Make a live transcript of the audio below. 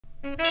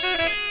So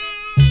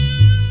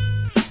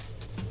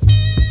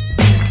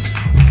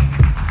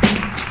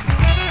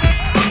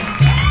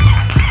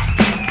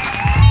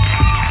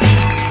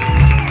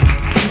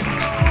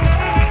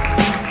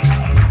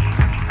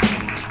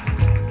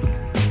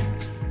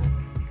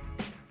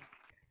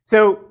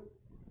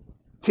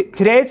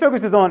today's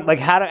focus is on like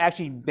how to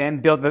actually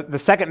then build the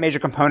second major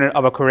component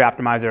of a query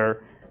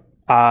optimizer,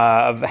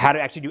 of how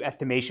to actually do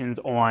estimations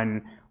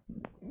on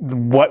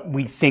what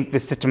we think the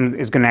system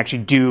is going to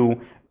actually do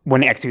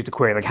when it executes the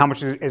query, like how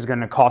much is going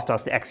to cost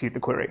us to execute the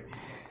query.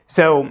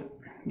 So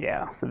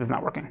yeah, so this is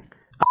not working.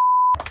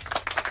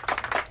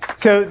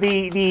 So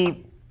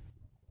the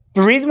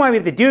reason why we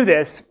have to do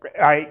this,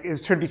 right,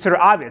 is to be sort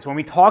of obvious. When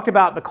we talked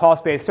about the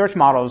cost-based search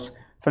models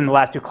from the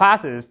last two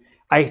classes,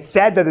 I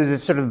said that there's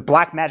this sort of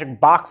black magic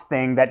box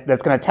thing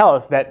that's going to tell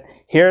us that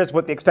here's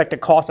what the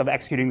expected cost of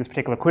executing this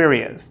particular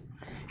query is.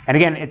 And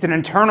again, it's an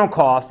internal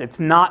cost. It's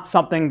not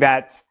something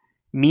that's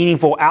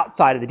meaningful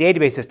outside of the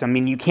database system. I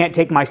mean, you can't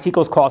take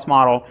MySQL's cost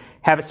model,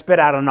 have it spit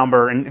out a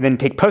number, and then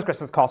take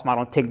Postgres' cost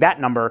model and take that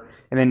number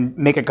and then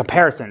make a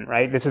comparison,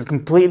 right? This is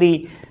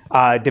completely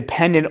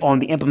dependent on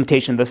the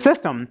implementation of the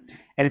system.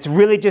 And it's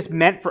really just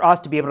meant for us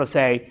to be able to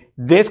say,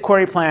 this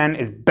query plan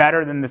is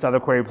better than this other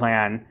query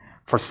plan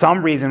for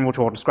some reason, which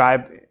we'll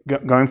describe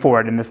going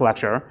forward in this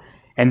lecture.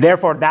 And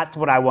therefore, that's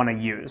what I want to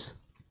use,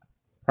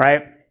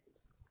 right?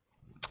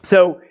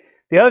 So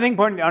the other thing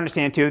important to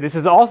understand, too, this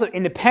is also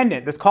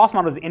independent. This cost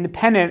model is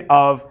independent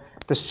of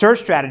the search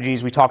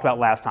strategies we talked about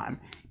last time,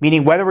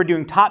 meaning whether we're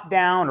doing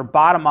top-down or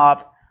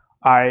bottom-up,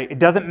 it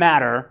doesn't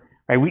matter.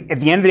 Right? At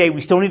the end of the day,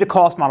 we still need a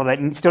cost model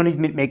that still needs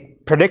to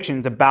make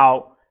predictions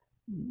about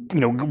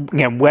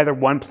whether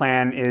one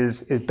plan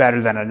is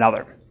better than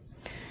another.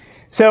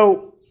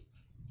 So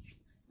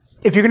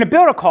if you're going to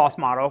build a cost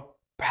model,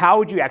 how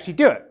would you actually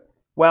do it?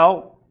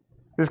 Well,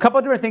 there's a couple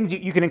of different things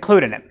you can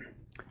include in it.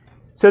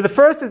 So the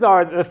first is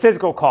the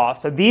physical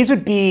costs. So these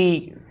would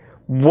be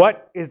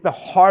what is the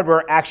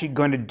hardware actually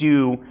going to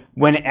do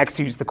when it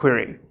executes the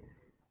query,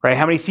 right?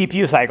 How many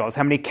CPU cycles?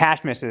 How many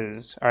cache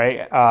misses? All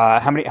right?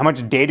 How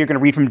much data you're going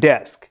to read from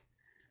disk,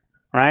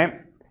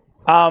 right?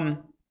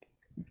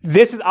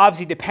 This is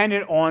obviously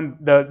dependent on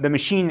the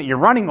machine that you're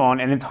running on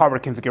and its hardware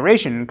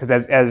configuration, because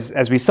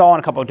as we saw in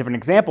a couple of different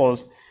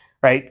examples,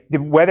 right?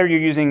 Whether you're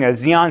using a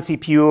Xeon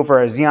CPU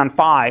over a Xeon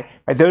Phi,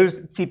 right,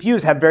 those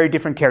CPUs have very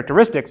different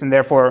characteristics, and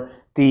therefore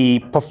the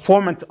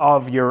performance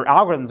of your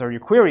algorithms or your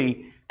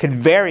query could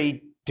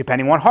vary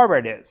depending on what hardware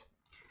it is.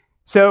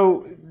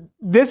 So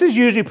this is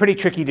usually pretty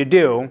tricky to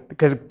do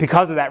because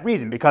of that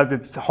reason, because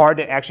it's hard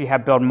to actually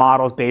build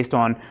models based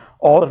on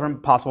all the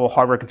different possible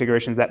hardware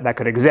configurations that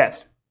could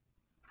exist.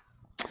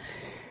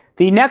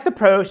 The next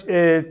approach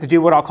is to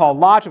do what I'll call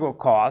logical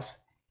costs,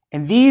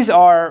 and these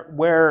are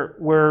where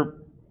we're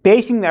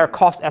basing their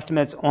cost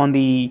estimates on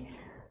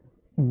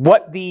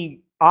what the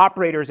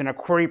operators in a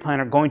query plan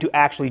are going to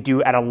actually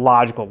do at a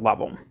logical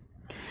level.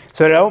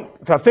 So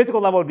a physical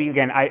level would be,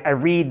 again, I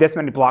read this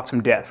many blocks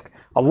from disk.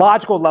 A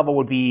logical level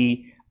would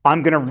be,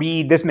 I'm going to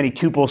read this many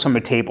tuples from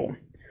a table.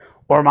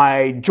 Or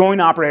my join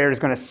operator is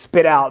going to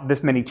spit out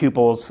this many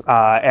tuples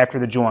after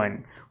the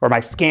join. Or my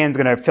scan is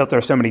going to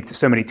filter so many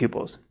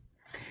tuples.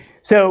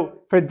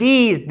 So for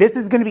these, this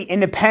is going to be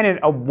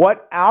independent of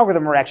what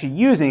algorithm we're actually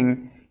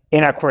using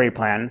in our query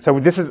plan. So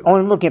this is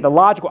only looking at the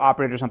logical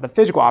operators, not the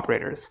physical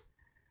operators,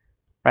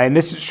 right? And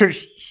this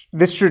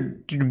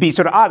should be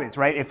sort of obvious,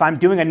 right? If I'm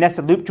doing a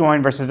nested loop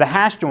join versus a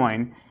hash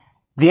join,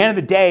 at the end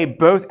of the day,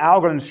 both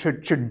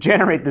algorithms should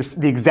generate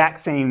the exact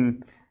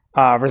same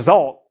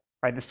result,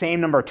 right? The same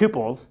number of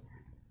tuples,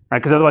 right?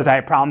 Because otherwise I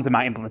have problems in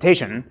my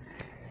implementation.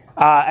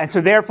 And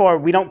so therefore,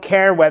 we don't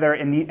care whether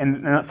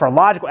for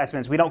logical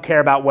estimates, we don't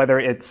care about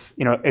whether it's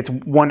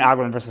one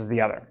algorithm versus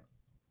the other.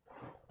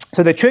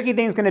 So the tricky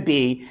thing is going to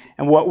be,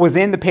 and what was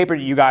in the paper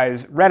that you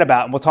guys read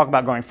about, and we'll talk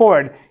about going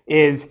forward,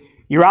 is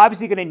you're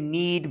obviously going to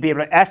need to be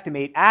able to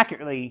estimate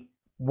accurately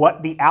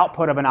what the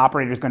output of an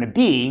operator is going to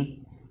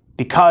be,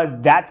 because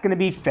that's going to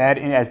be fed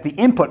in as the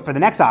input for the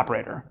next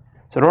operator.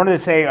 So in order to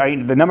say,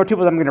 the number of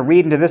tuples I'm going to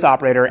read into this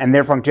operator and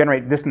therefore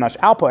generate this much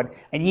output,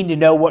 I need to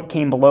know what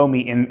came below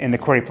me in the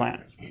query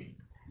plan.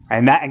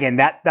 And that, again,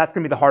 that's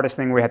going to be the hardest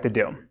thing we have to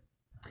do.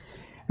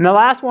 And the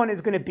last one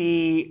is going to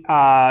be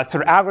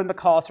sort of algorithmic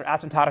cost or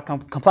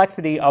asymptotic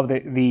complexity of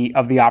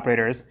the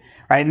operators,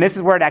 right? And this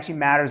is where it actually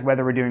matters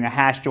whether we're doing a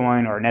hash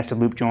join or a nested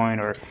loop join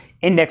or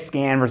index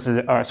scan versus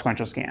a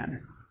sequential scan,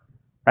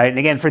 right? And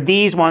again, for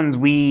these ones,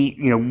 we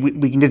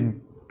can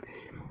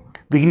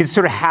just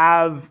sort of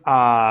have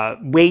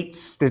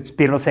weights to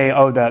be able to say,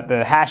 oh,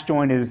 the hash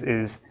join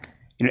is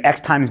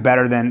X times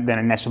better than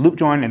a nested loop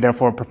join, and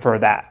therefore prefer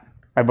that.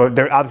 Right? But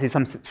there are obviously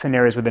some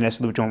scenarios where the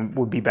nested loop join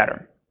would be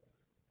better.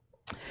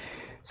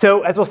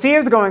 So as we'll see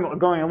as going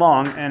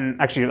along, and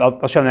actually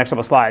I'll show the next couple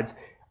of slides,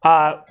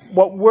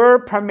 what we're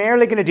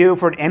primarily going to do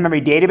for an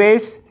in-memory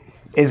database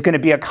is going to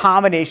be a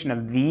combination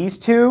of these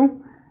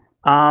two.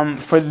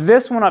 For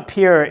this one up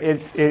here,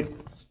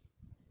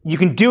 you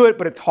can do it,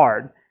 but it's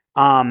hard.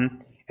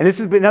 And this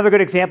is another good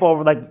example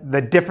of like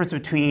the difference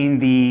between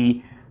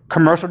the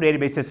commercial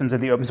database systems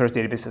and the open source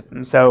database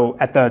systems. So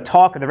at the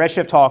talk, the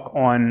Redshift talk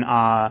on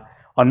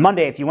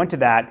Monday, if you went to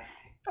that,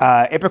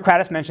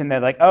 Ippocrates mentioned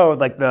that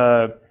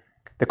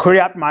the query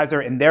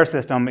optimizer in their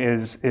system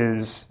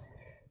is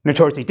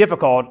notoriously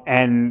difficult,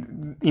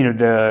 and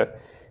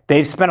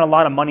they've spent a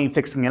lot of money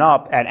fixing it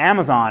up at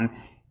Amazon,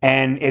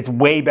 and it's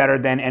way better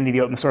than any of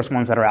the open source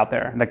ones that are out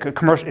there. Like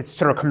commercial, it's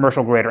sort of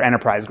commercial grade or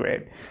enterprise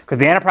grade, because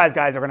the enterprise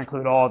guys are going to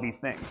include all of these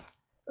things.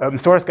 Open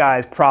source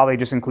guys probably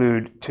just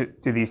include to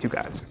these two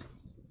guys.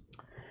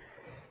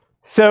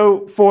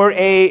 So for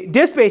a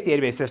disk-based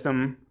database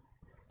system,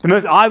 the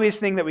most obvious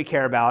thing that we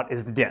care about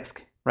is the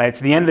disk, right? So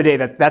at the end of the day,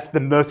 that's the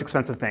most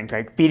expensive thing,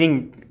 right?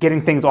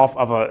 Getting things off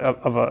of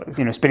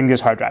a spinning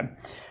disk hard drive,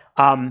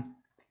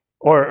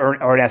 or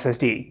an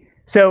SSD.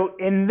 So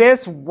in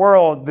this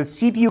world, the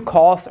CPU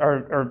costs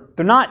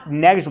they're not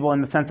negligible in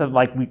the sense of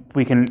like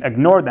we can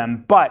ignore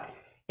them. But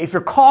if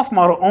your cost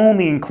model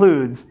only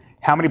includes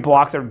how many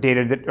blocks of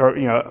data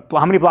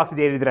how many blocks of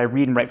data did I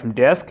read and write from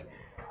disk,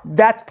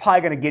 that's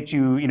probably going to get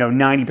you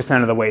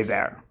 90% of the way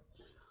there,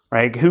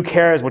 right? Who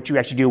cares what you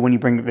actually do when you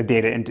bring the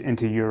data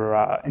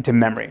into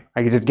memory?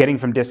 Like, just getting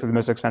from disk is the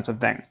most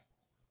expensive thing.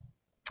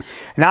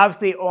 And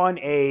obviously, on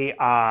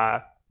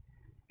a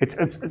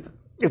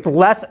it's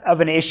less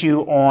of an issue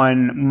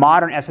on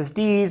modern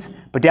SSDs,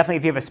 but definitely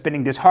if you have a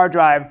spinning disk hard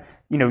drive,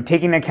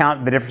 taking into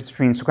account the difference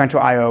between sequential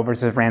I/O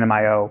versus random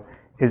I/O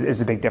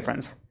is a big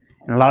difference.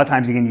 And a lot of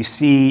times, again, you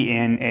see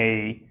in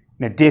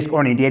a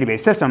disk-oriented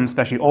database system,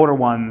 especially older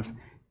ones,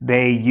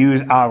 they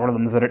use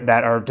algorithms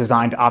that are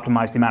designed to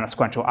optimize the amount of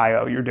sequential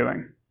I/O you're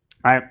doing,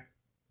 right?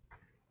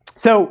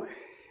 So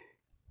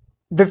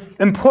the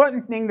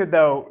important thing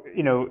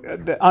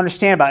to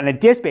understand about in a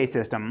disk-based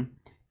system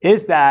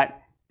is that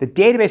the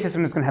database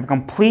system is going to have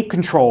complete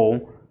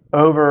control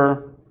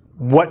over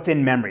what's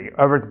in memory,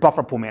 over its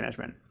buffer pool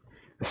management.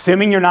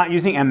 Assuming you're not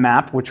using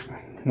mmap, which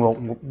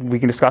we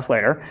can discuss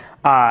later,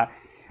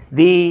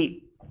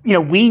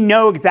 we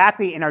know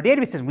exactly in our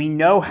databases, we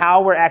know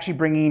how we're actually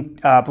bringing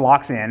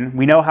blocks in.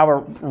 We know how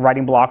we're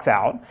writing blocks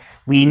out.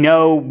 We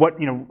know what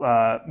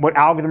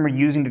algorithm we're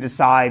using to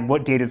decide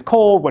what data is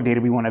cold, what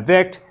data we want to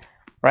evict,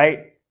 right?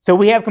 So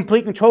we have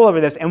complete control over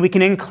this, and we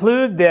can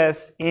include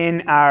this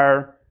in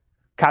our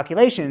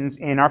calculations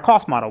in our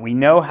cost model. We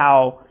know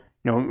how,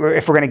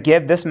 if we're going to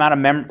give this amount of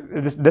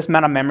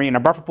memory in a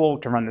buffer pool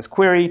to run this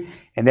query,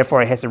 and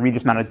therefore it has to read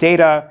this amount of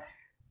data,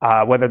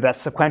 whether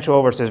that's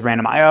sequential versus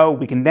random I/O,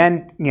 we can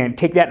then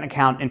take that into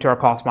account into our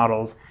cost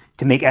models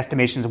to make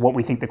estimations of what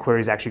we think the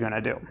query is actually going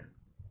to do.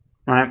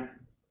 All right.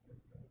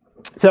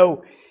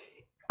 So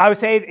I would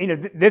say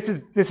this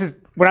is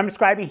what I'm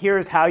describing here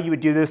is how you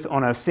would do this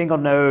on a single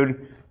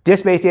node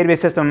disk-based database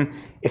system.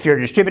 If you're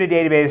a distributed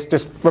database,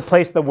 just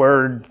replace the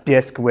word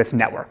disk with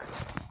network,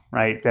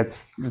 right?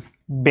 That's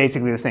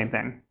basically the same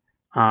thing,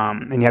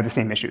 and you have the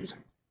same issues.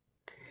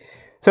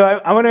 So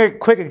I want a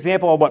quick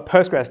example of what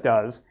Postgres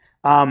does.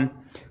 The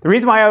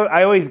reason why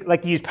I always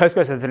like to use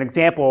Postgres as an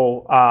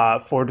example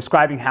for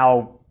describing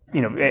how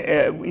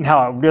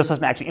how a real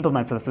system actually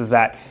implements this is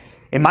that,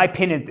 in my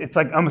opinion, it's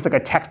like almost like a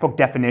textbook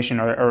definition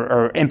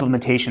or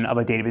implementation of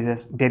a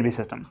database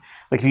system.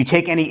 Like if you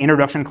take any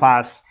introduction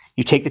class,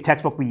 you take the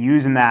textbook we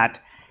use in that,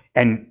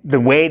 and the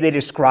way they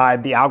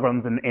describe the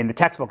algorithms in the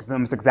textbook is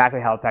almost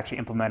exactly how it's actually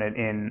implemented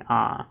in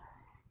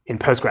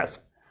Postgres.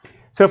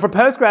 So for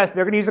Postgres,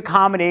 they're going to use a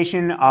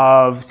combination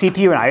of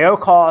CPU and I/O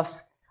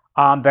costs.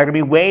 They're going to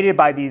be weighted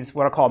by these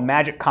what are called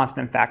magic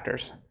constant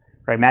factors,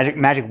 right?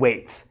 Magic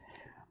weights.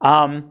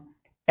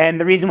 And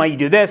the reason why you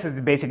do this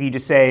is basically you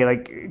just say,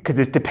 because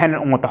it's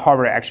dependent on what the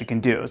hardware actually can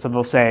do. So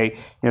they'll say,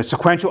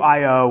 sequential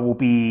I/O will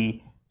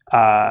be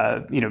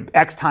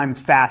X times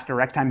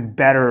faster, X times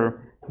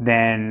better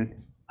than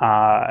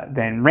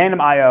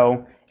random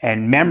I/O,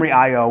 and memory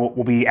I/O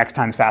will be X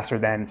times faster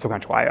than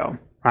sequential I/O,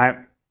 right?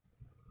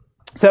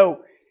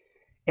 So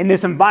in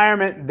this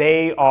environment,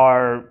 they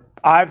are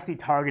obviously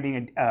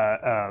targeting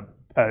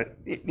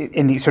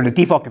in the sort of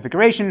default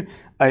configuration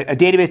a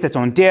database that's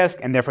on disk,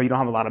 and therefore you don't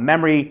have a lot of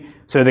memory.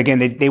 So again,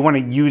 they want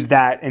to use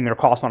that in their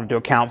cost model to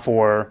account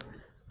for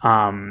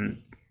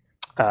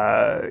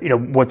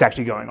what's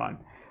actually going on.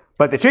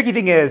 But the tricky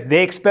thing is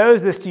they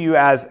expose this to you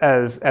as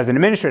an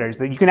administrator.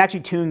 So you can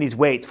actually tune these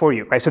weights for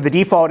you, right? So the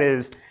default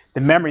is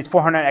the memory is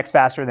 400x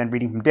faster than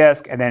reading from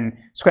disk, and then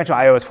sequential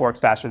I/O is 4x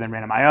faster than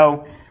random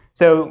I/O.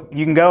 So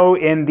you can go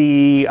in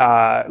the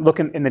look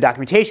in the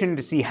documentation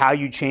to see how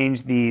you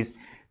change these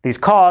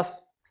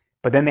costs.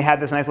 But then they have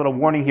this nice little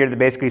warning here that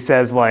basically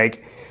says,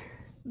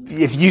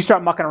 if you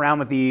start mucking around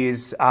with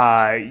these,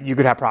 you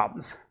could have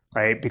problems,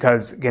 right?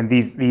 Because again,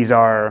 these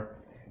are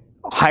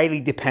highly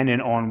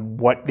dependent on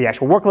what the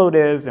actual workload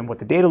is and what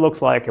the data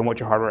looks like and what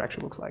your hardware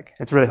actually looks like.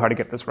 It's really hard to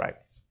get this right,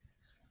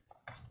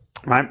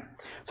 right?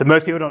 So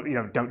most people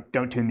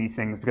don't tune these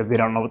things because you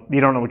don't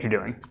know what you're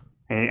doing,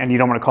 and you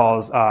don't want to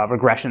cause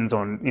regressions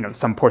on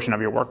some portion of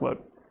your workload.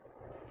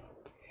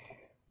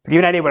 To give you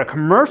an idea what a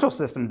commercial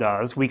system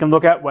does, we can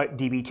look at what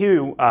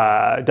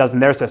DB2 does in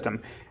their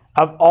system.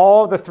 Of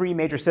all the three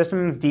major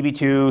systems,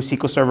 DB2,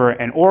 SQL Server,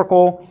 and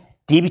Oracle,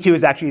 DB2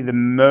 is actually the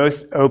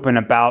most open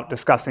about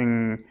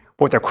discussing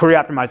what their query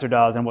optimizer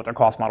does and what their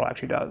cost model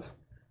actually does,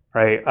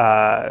 right?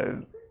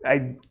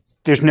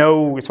 There's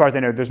no, as far as I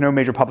know, there's no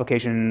major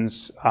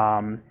publications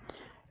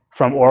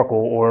from Oracle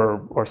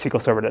or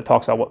SQL Server that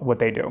talks about what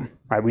they do,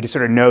 right? We just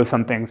sort of know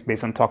some things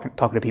based on talking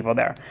to people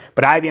there.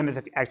 But IBM is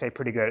actually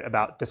pretty good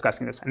about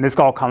discussing this. And this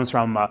all comes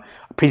from a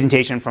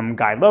presentation from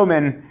Guy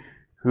Lohmann,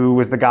 who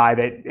was the guy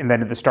that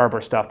invented the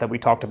Starburst stuff that we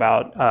talked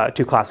about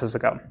 2 classes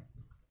ago.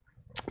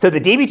 So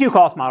the DB2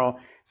 cost model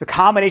is a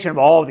combination of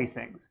all of these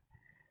things.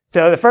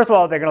 So first of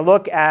all, they're going to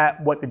look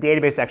at what the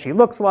database actually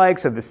looks like,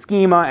 so the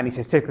schema, any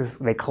statistics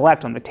they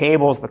collect on the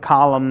tables, the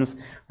columns,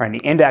 or any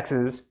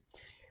indexes.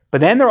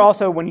 But then they're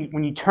also,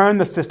 when you turn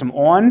the system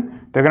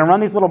on, they're going to run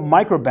these little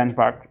micro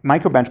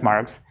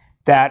benchmarks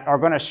that are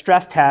going to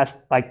stress test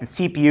like the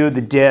CPU,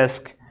 the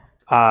disk,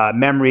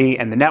 memory,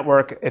 and the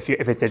network if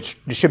it's a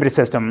distributed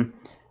system.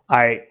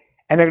 And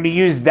they're going to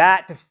use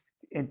that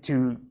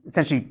to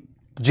essentially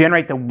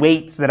generate the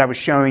weights that I was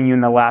showing you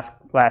in the last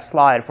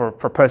slide for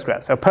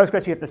Postgres. So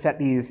Postgres, you have to set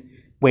these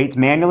weights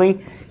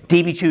manually.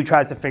 DB2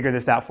 tries to figure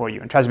this out for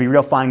you and tries to be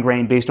real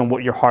fine-grained based on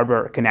what your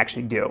hardware can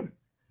actually do.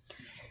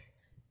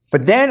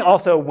 But then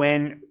also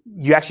when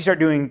you actually start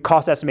doing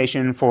cost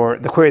estimation for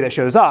the query that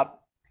shows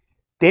up,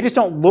 they just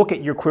don't look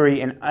at your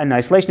query in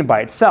isolation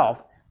by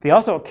itself. They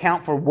also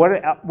account for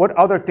what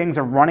other things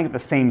are running at the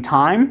same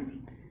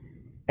time,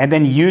 and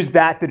then use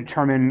that to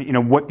determine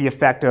what the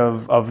effect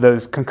of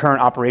those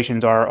concurrent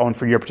operations are on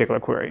for your particular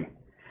query.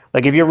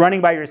 Like if you're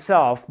running by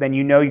yourself, then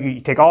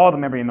you take all the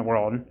memory in the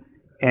world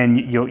and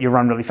you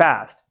run really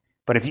fast.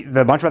 But if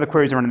the bunch of other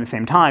queries are running at the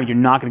same time, you're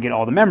not going to get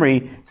all the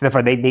memory. So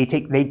therefore, they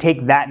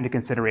take that into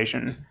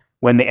consideration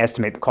when they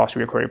estimate the cost of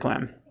your query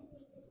plan.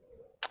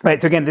 Right.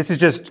 So again, this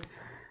is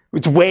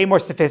it's way more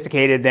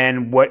sophisticated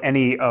than what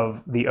any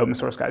of the open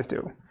source guys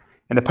do.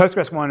 And the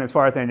Postgres one, as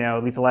far as I know,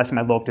 at least the last time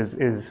I looked,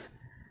 is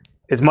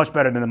much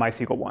better than the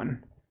MySQL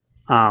one.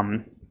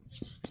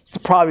 It's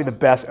probably the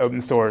best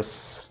open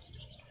source.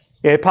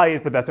 Yeah, it probably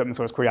is the best open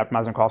source query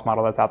optimizer and cost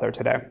model that's out there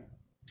today.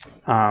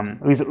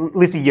 At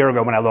least a year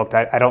ago when I looked,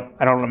 I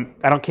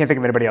can't think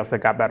of anybody else that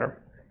got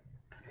better.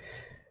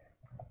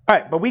 All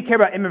right, but we care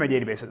about in-memory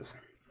databases.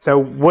 So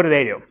what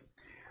do?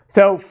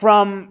 So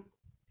from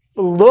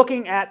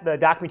looking at the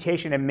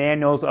documentation and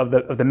manuals of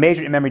the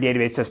major in-memory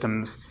database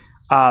systems,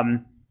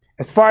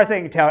 as far as I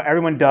can tell,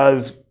 everyone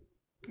does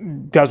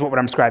what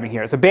I'm describing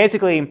here. So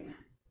basically,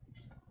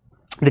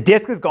 the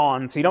disk is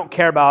gone, so you don't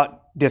care about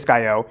disk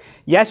I/O.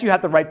 Yes, you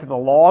have the right to the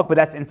log, but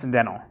that's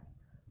incidental.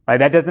 Right?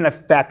 That doesn't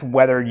affect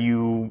whether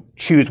you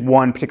choose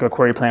one particular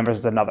query plan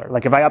versus another.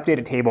 Like if I update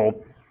a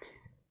table,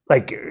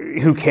 like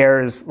who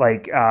cares?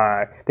 Like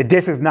the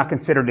disk is not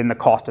considered in the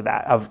cost of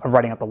that, of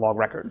writing up the log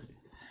record,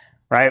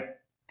 right?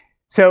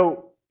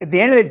 So at the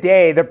end of the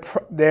day,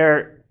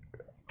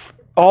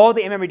 all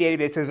the in-memory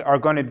databases are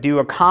going to do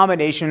a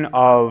combination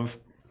of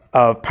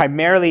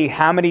primarily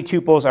how many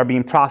tuples are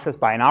being processed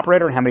by an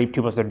operator and how many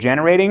tuples they're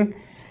generating,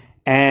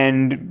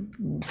 and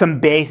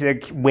some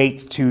basic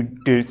weights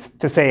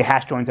to say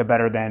hash joins are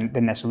better than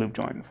nested loop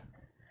joins.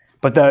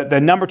 But the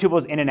number of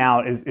tuples in and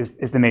out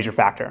is the major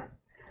factor.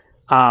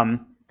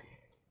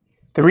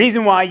 The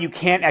reason why you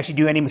can't actually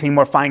do anything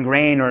more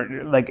fine-grained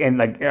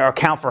or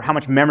account for how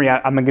much memory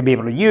I'm going to be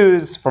able to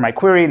use for my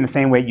query in the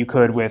same way you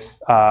could with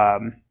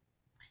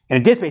in a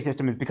disk-based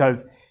system is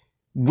because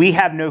we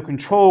have no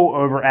control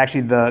over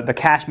actually the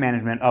cache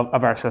management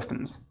of our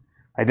systems.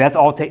 Right? That's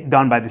all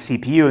done by the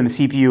CPU, and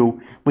the CPU,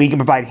 we can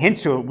provide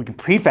hints to it, we can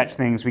prefetch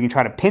things, we can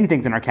try to pin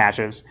things in our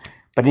caches,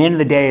 but at the end of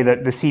the day,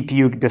 the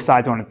CPU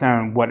decides on its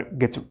own what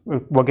gets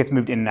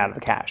moved in and out of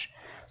the cache.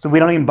 So we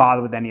don't even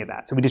bother with any of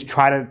that. So we just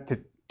try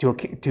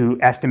to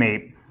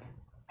estimate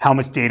how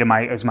much data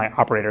is my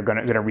operator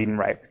going to read and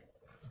write.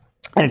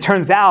 And it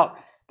turns out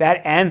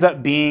that ends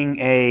up being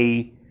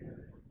a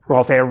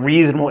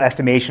reasonable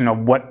estimation of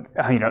what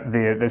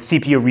the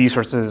CPU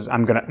resources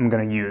I'm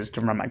gonna use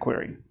to run my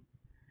query.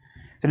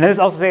 So now this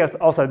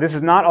this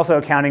is not also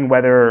accounting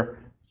whether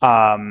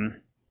whether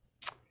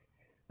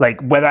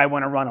I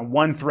want to run a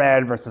 1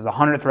 thread versus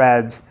 100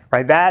 threads,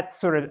 right? That's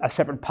sort of a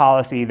separate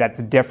policy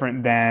that's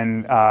different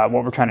than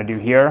what we're trying to do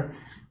here.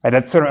 Right?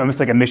 That's sort of almost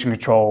like a mission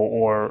control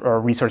or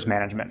resource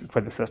management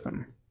for the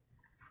system.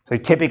 So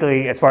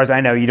typically, as far as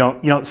I know, you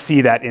don't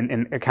see that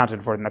in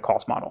accounted for in the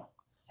cost model.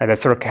 Right? That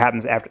sort of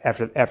happens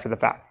after the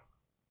fact.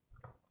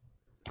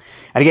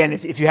 And again,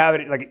 if you have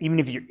it, like even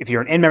if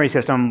you're an in-memory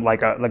system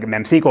like a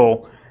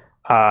memSQL,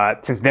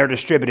 since they're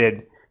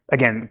distributed,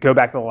 again, go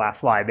back to the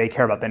last slide. They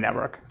care about the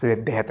network, so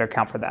they have to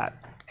account for that,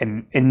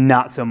 and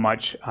not so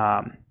much.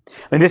 I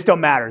mean, this still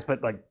matters,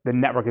 but like the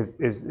network is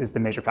the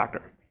major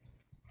factor.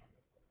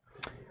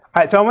 All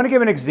right, so I want to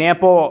give an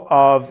example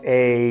of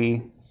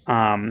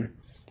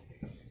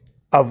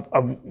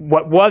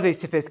what was a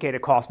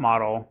sophisticated cost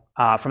model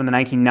from the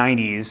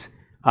 1990s.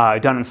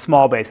 Done on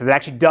small base. So it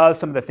actually does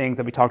some of the things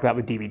that we talked about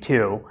with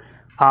DB2.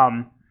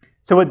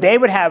 So what they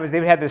would have is they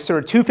would have this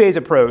sort of two-phase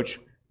approach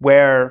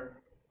where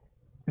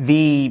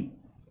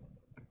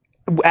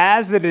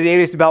as the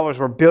database developers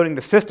were building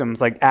the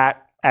systems, like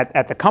at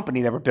the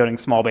company that were building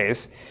small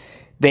base,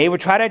 they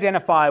would try to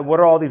identify what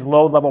are all these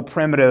low-level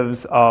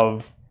primitives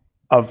that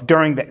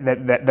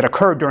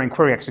occurred during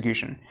query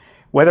execution.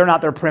 Whether or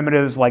not they're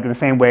primitives, like in the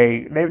same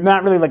way, they're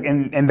not really like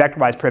in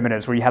vectorized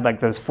primitives where you have like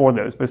those for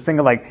those, but think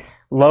of like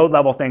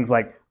low-level things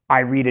like I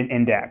read an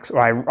index or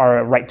I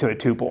write to a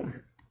tuple.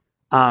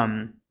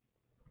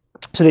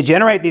 So they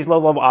generate these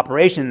low-level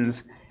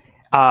operations,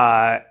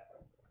 and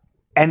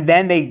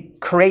then they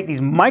create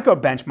these micro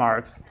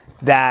benchmarks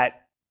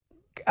that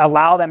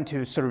allow them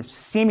to sort of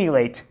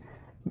simulate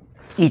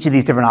each of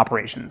these different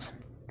operations.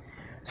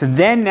 So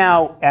then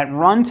now at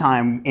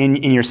runtime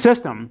in your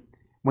system,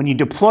 when you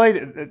deploy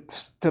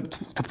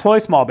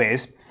small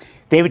base,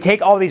 they would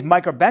take all these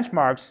micro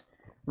benchmarks,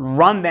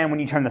 run them when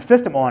you turn the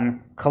system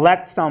on,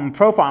 collect some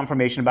profile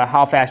information about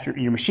how fast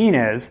your machine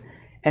is,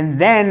 and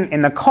then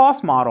in the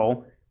cost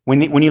model, when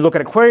you look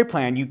at a query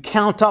plan, you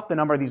count up the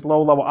number of these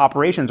low-level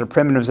operations or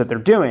primitives that they're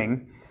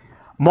doing,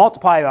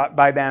 multiply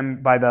by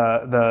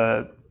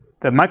the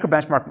micro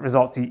benchmark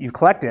results that you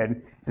collected,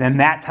 and then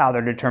that's how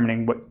they're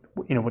determining what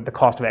the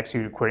cost of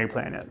executing a query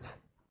plan is.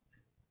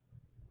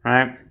 All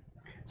right.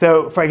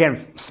 So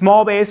again,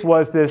 small base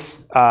was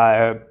this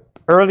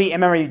early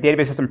in-memory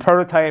database system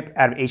prototype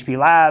out of HP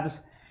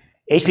Labs.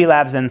 HP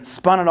Labs then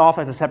spun it off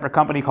as a separate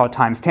company called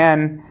Times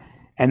 10.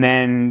 And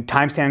then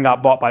Times 10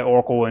 got bought by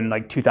Oracle in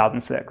like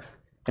 2006.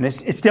 And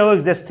it still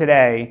exists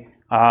today.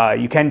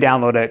 You can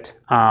download it.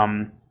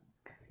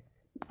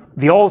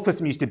 The old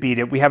system used to beat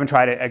it. We haven't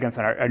tried it against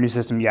our new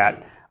system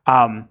yet.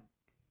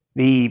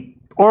 The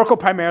Oracle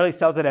primarily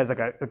sells it as like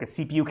a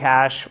CPU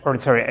cache, or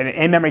sorry, an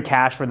in-memory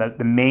cache for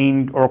the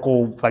main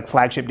Oracle like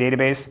flagship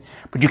database.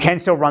 But you can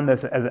still run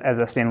this as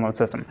a standalone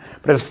system.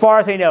 But as far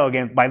as I know,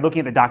 again, by looking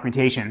at the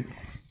documentation,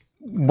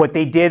 what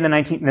they did in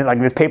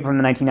this paper from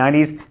the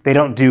 1990s, they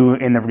don't do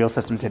in the real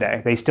system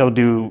today. They still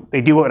do.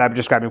 They do what I've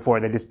described before.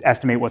 They just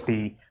estimate what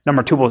the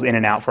number of tuples in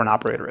and out for an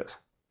operator is.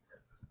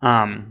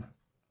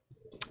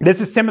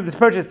 This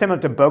approach is similar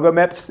to BOGO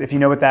MIPS, if you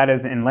know what that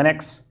is in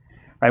Linux.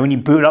 Right? When you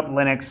boot up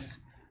Linux,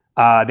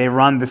 they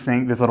run this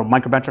little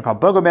microbenchmark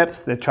called BOGO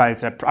MIPS that tries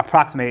to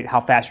approximate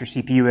how fast your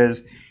CPU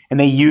is, and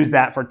they use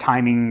that for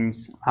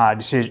timings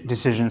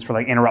decisions for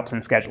like interrupts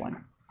and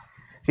scheduling.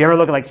 If you ever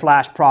look at like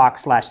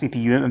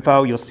 /proc/CPU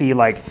info, you'll see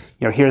like,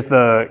 here's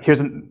my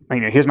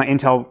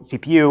Intel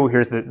CPU,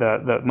 here's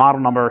the model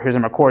number, here's the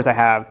number of cores I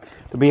have.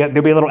 There'll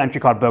be a little entry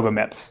called BOGO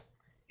MIPS,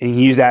 and you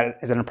can use that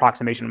as an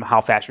approximation of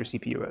how fast your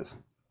CPU is.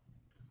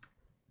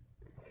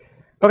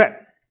 Okay.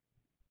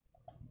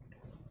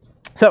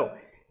 So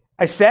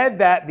I said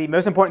that the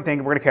most important thing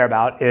we're going to care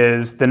about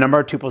is the number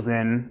of tuples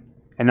in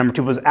and number of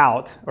tuples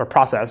out or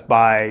processed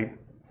by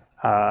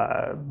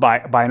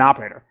an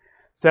operator.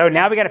 So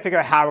now we got to figure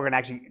out how we're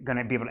going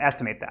to be able to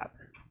estimate that.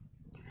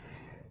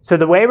 So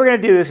the way we're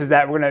going to do this is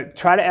that we're going to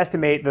try to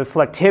estimate the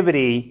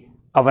selectivity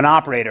of an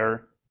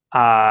operator,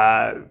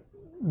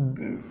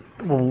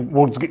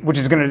 which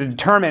is going to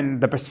determine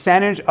the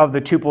percentage of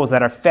the tuples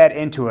that are fed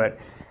into it.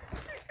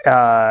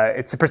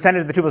 It's the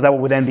percentage of the tuples that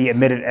will then be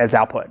emitted as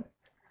output.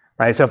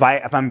 Right? So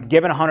if I'm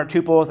given 100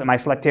 tuples and my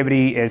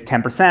selectivity is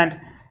 10%,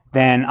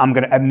 then I'm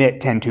going to emit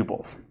 10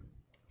 tuples.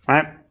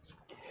 Right?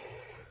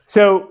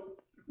 So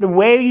the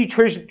way you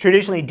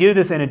traditionally do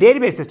this in a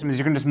database system is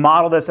you can just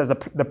model this as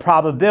the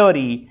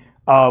probability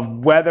of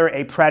whether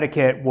a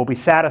predicate will be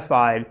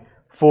satisfied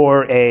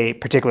for a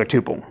particular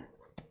tuple.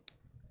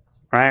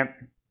 Right?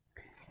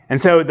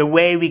 And so the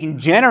way we can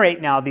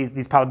generate now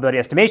these probability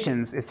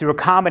estimations is through a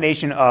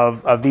combination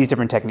of these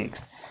different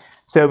techniques.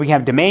 So we can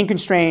have domain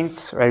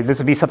constraints. Right? This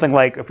would be something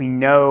like if we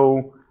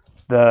know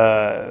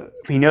the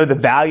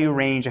value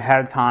range ahead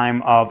of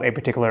time of a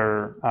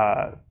particular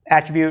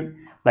attribute.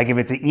 Like if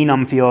it's an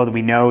enum field,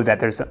 we know that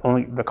there's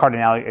only the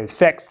cardinality is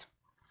fixed.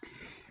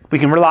 We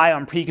can rely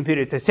on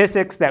pre-computed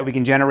statistics that we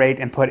can generate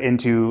and put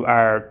into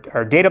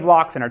our data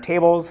blocks and our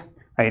tables.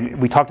 Right?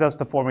 We talked about this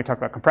before when we talked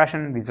about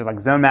compression. These are like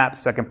zone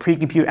maps, so I can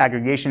pre-compute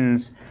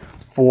aggregations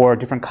for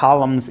different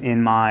columns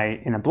in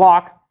a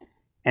block.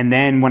 And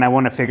then when I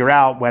want to figure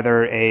out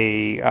whether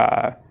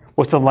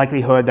what's the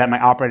likelihood that my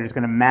operator is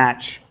going to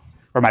match,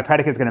 or my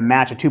predicate is going to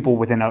match a tuple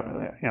within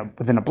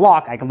a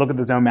block, I can look at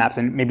the zone maps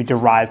and maybe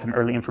derive some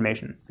early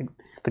information,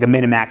 like a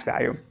min and max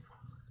value.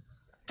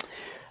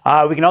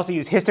 We can also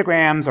use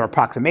histograms or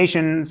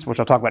approximations, which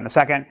I'll talk about in a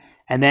second,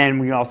 and then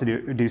we can also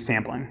do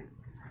sampling.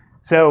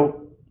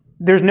 So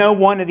there's no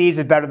one of these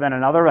is better than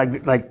another.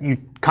 Like you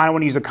kind of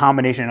want to use a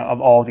combination of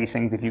all of these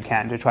things if you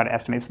can to try to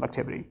estimate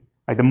selectivity.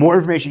 Like the more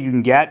information you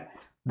can get,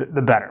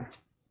 the better.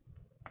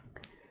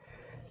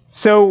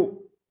 So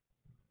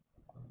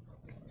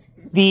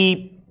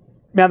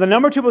now the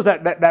number of tuples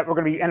that we're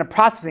going to be end up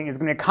processing is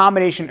going to be a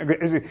combination.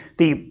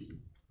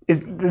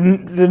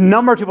 The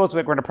number of tuples that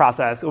we're going to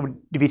process will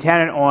be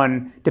dependent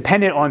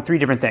on three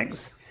different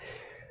things.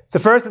 So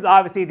first is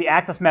obviously the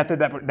access method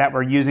that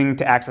we're using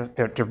to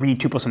read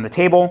tuples from the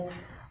table.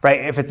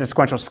 Right? If it's a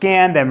sequential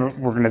scan, then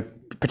we're going to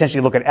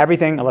potentially look at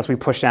everything unless we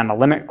push down a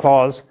limit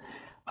clause.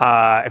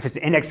 If it's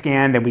an index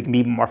scan, then we can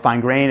be more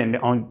fine-grained and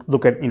only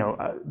look at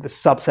the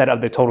subset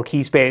of the total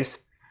key space.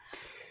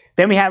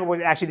 Then we have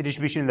actually the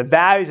distribution of the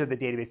values of the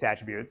database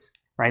attributes,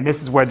 right? And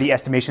this is where the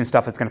estimation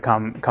stuff is going to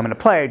come into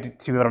play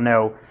to be able to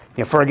know,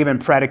 for a given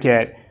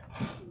predicate,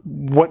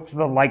 what's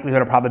the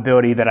likelihood or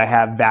probability that I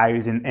have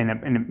values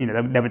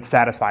that would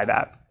satisfy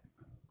that.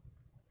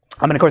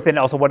 And of course, then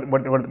also what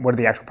are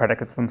the actual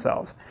predicates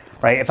themselves,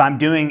 right? If I'm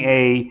doing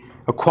a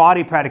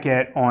quality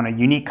predicate on a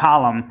unique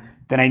column,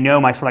 then I know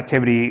my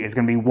selectivity is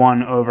going to be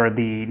 1 over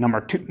the number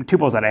of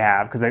tuples that I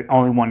have, because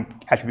only one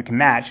attribute can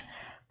match.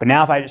 But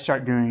now if I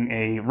start doing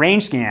a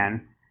range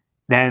scan,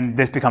 then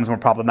this becomes more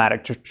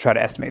problematic to try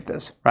to estimate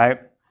this, right?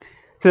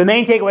 So the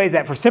main takeaway is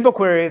that for simple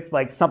queries,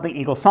 like something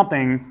equals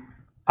something,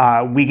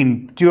 we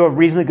can do a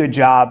reasonably good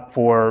job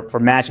for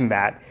matching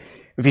that.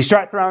 If you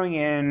start throwing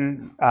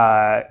in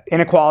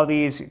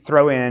inequalities,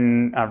 throw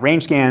in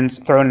range scans,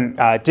 throw in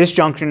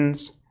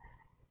disjunctions,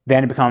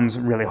 then it becomes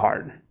really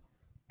hard.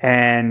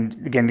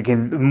 And again,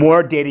 the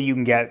more data you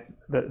can get,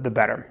 the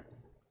better.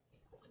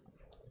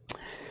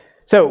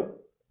 So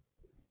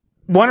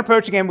one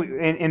approach, again,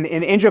 in the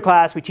intro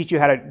class, we teach you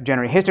how to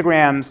generate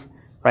histograms,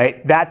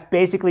 right? That's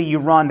basically you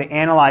run the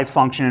analyze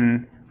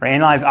function or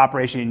analyze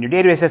operation in your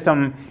database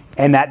system,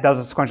 and that does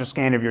a sequential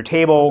scan of your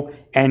table,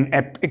 and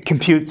it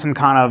computes some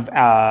kind of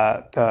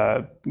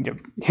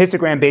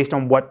histogram based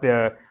on what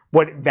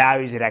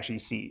values it actually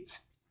sees.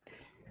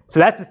 So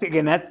that's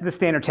the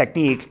standard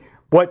technique.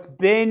 What's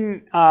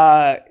been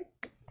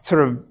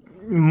sort of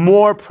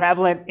more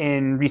prevalent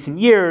in recent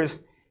years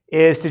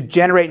is to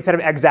generate, instead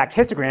of exact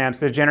histograms,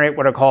 to generate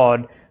what are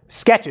called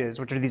sketches,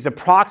 which are these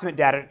approximate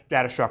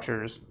data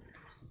structures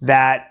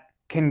that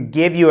can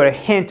give you a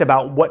hint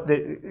about what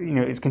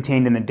is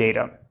contained in the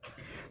data.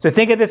 So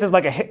think of this as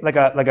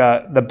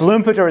the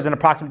Bloom filter is an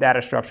approximate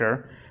data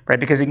structure, right?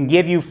 Because it can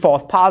give you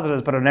false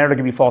positives, but it'll never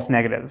give you false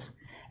negatives.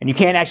 And you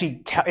can't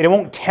actually it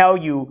won't tell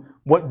you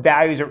what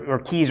values or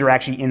keys are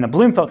actually in the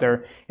Bloom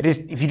filter. It is,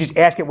 if you just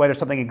ask it whether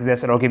something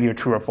exists, it'll give you a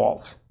true or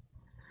false.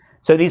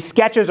 So these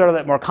sketches are a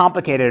little more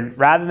complicated.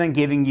 Rather than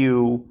giving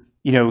you,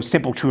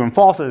 simple true and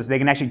falses, they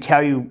can actually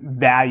tell you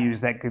values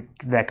that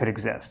could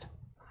exist,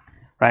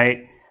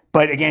 right?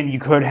 But again, you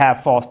could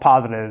have false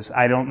positives.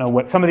 I don't know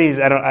what some of these.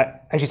 I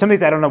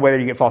don't know whether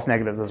you get false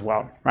negatives as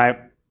well, right?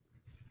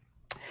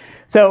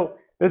 So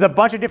there's a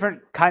bunch of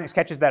different kind of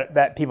sketches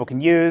that people can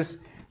use,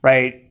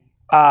 right?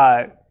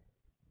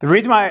 The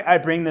reason why I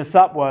bring this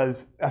up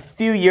was a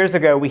few years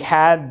ago we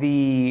had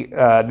the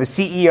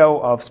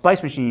CEO of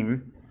Splice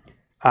Machine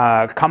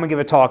come and give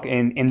a talk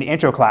in the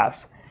intro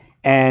class,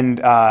 and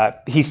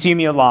he's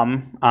CMU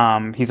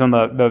alum. He's on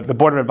the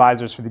board of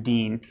advisors for the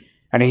dean,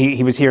 and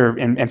he was here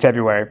in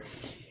February.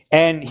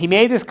 And he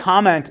made this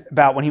comment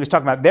about when he was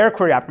talking about their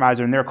query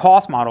optimizer and their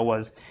cost model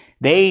was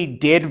they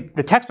did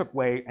the textbook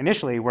way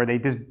initially, where they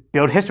just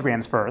build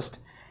histograms first,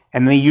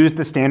 and they used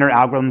the standard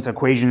algorithms,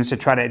 equations to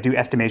try to do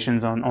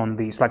estimations on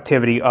the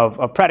selectivity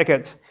of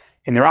predicates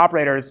in their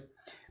operators.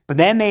 But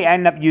then they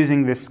ended up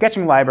using this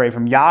sketching library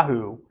from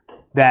Yahoo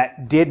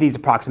that did these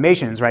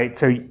approximations, right?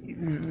 So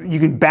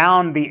you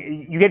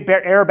get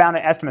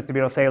error-bounded estimates to be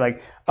able to say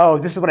like, oh,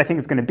 this is what I think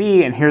it's going to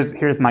be, and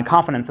here's my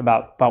confidence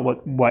about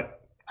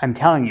what I'm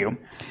telling you.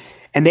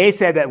 And they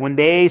said that when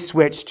they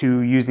switched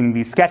to using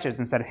these sketches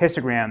instead of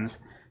histograms,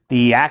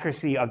 the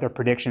accuracy of their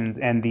predictions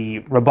and the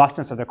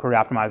robustness of their query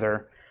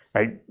optimizer,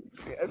 right,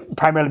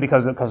 primarily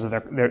because of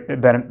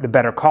the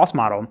better cost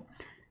model,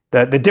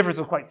 the difference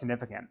was quite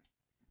significant.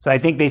 So I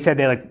think they said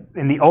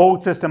in the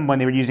old system when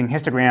they were using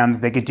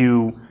histograms, they could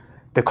do,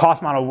 the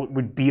cost model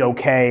would be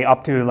okay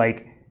up to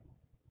like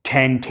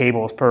 10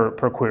 tables per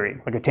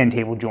query, like a 10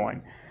 table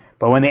join.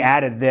 But when they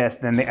added this,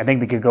 then I think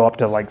they could go up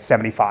to like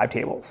 75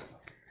 tables,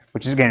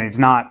 which is, again, it's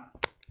not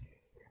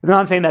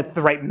I'm saying that's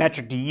the right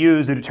metric to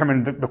use to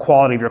determine the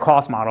quality of your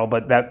cost model,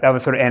 but that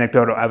was sort of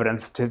anecdotal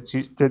evidence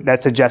that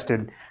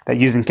suggested that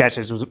using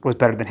sketches was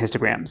better than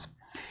histograms.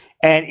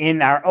 And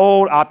in our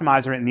old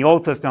optimizer, in the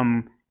old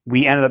system,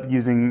 we ended up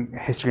using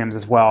histograms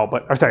as well,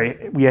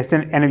 we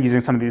ended up using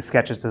some of these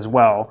sketches as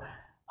well,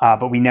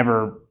 but we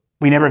never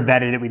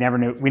vetted it.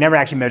 We never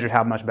actually measured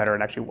how much better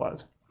it actually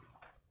was.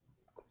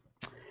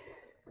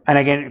 And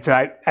again,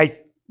 so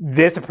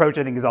this approach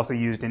I think is also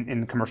used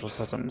in commercial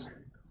systems.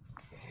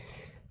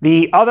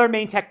 The other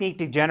main technique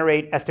to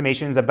generate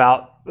estimations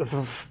about the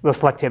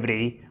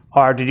selectivity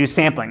are to do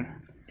sampling.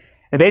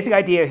 The basic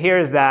idea here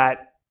is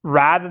that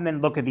rather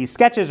than look at these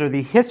sketches or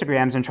these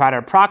histograms and try to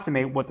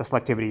approximate what the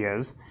selectivity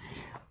is,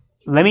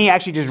 let me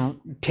actually just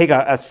take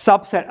a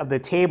subset of the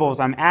tables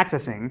I'm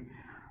accessing,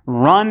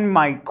 run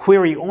my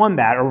query on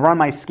that, or run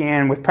my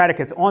scan with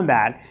predicates on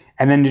that,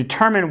 and then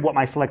determine what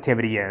my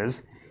selectivity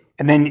is,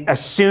 and then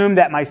assume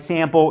that my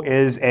sample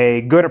is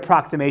a good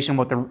approximation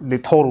of what the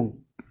total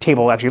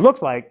table actually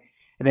looks like,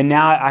 and then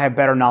now I have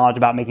better knowledge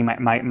about making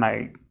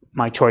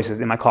my choices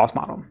in my cost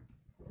model,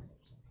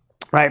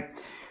 right?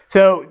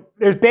 So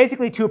there's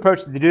basically two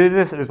approaches to do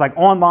this. There's like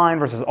online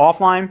versus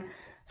offline.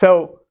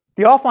 So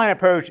the offline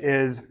approach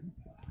is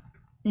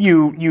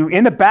you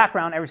in the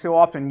background every so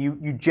often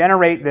you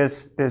generate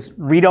this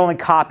read-only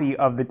copy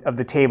of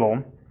the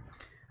table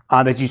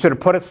that you sort of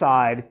put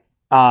aside,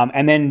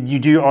 and then you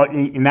do,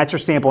 and that's your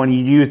sample, and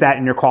you use that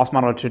in your cost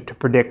model to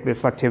predict the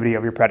selectivity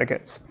of your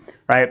predicates,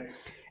 right?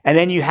 And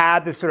then you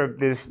have this sort of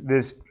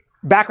this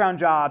background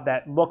job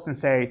that looks and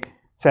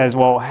says,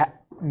 well,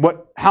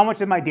 how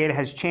much of my data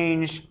has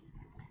changed,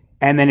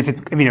 and then if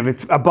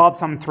it's above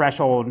some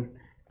threshold,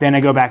 then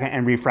I go back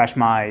and refresh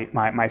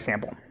my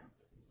sample.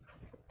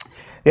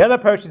 The other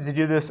approach to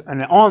do this in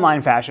an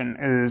online fashion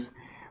is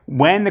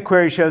when the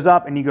query shows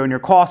up and you go in your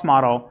cost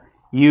model,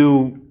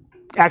 you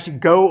actually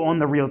go on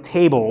the real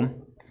table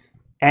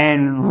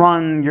and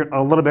run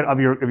a little bit of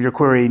your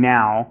query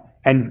now,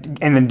 and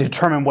then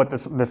determine what the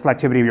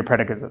selectivity of your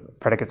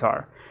predicates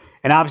are.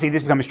 And obviously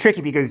this becomes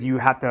tricky because you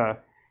have to,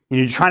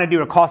 you're trying to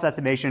do a cost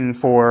estimation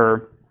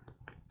for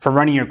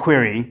running your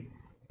query,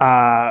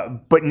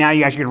 but now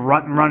you actually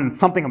run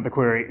something of the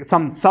query,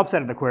 some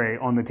subset of the query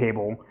on the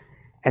table,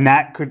 and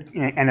that could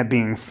end up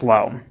being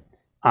slow.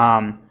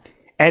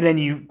 And then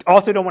you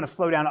also don't want to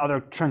slow down other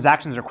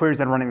transactions or queries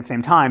that are running at the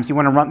same time. So you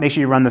want to make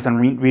sure you run this on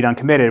read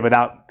uncommitted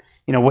without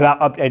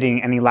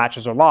updating any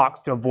latches or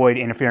locks to avoid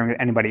interfering with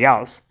anybody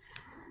else.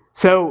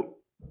 So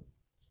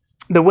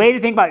the way to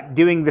think about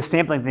doing the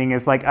sampling thing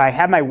is like I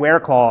have my where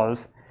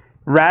clause.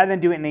 Rather than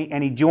doing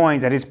any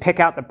joins, I just pick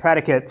out the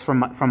predicates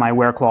from my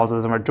where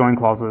clauses or join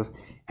clauses,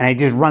 and I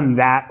just run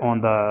that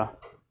on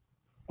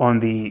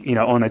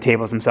the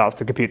tables themselves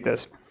to compute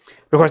this.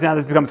 Of course, now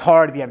this becomes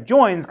hard if you have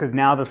joins, because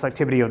now the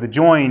selectivity of the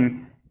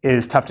join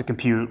is tough to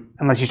compute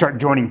unless you start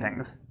joining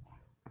things.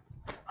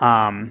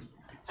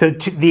 So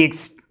to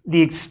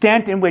the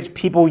extent in which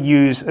people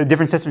use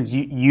different systems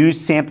use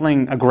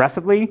sampling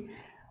aggressively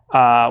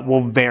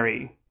will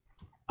vary.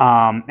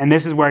 And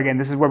this is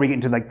where we get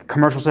into like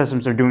commercial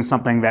systems are doing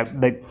something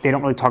that they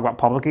don't really talk about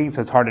publicly,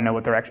 so it's hard to know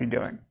what they're actually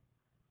doing.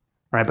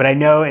 Right? But I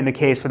know in the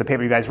case for the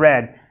paper you guys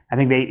read, I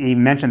think they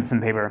mentioned this in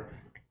the paper,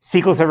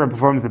 SQL Server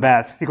performs the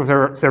best.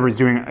 SQL Server is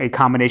doing a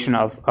combination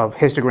of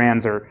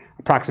histograms or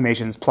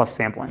approximations plus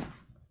sampling.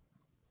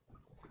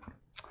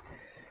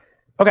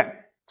 Okay,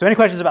 so any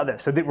questions about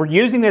this? So we're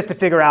using this to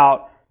figure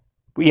out,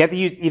 we have to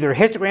use either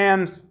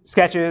histograms,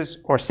 sketches,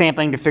 or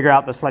sampling to figure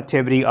out the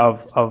selectivity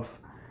of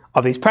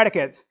these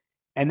predicates.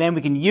 And then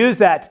we can use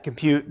that to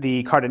compute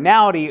the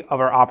cardinality of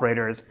our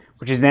operators,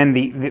 which is then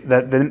the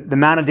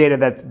amount of data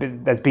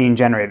that's being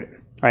generated,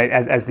 right,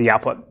 as the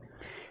output.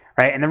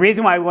 Right? And the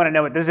reason why we want to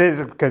know what this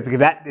is because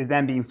that is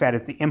then being fed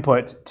as the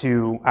input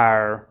to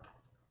our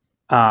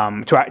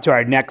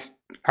next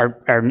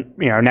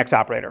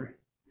operator.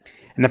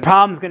 And the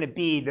problem is going to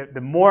be that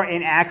the more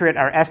inaccurate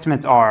our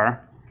estimates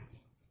are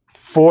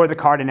for the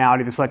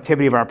cardinality, the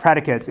selectivity of our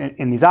predicates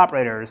in these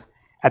operators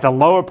at the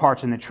lower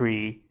parts in the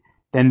tree,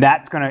 then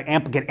that's going to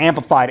get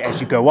amplified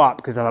as you go up.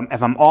 Because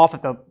if I'm off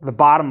at the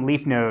bottom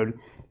leaf node,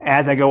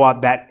 as I go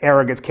up, that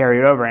error gets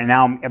carried over, and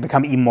now I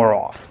become even more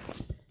off.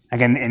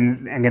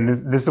 Again,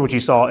 this is what you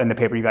saw in the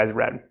paper you guys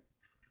read.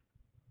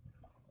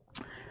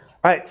 All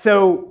right,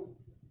 so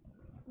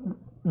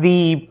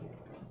the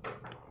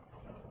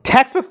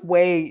textbook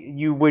way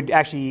you would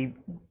actually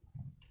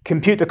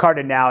compute the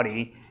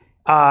cardinality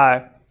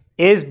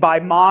is by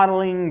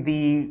modeling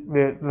the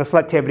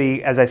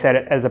selectivity, as I said,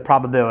 as a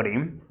probability.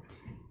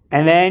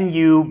 And then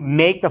you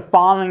make the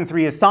following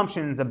three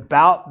assumptions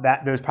about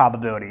those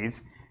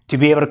probabilities to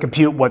be able to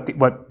compute what the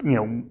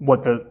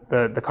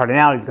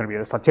cardinality is going to be,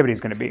 the selectivity is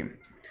going to be,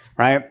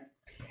 right?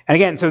 And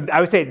again, so I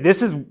would say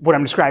this is what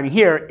I'm describing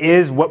here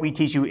is what we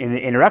teach you in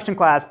the introduction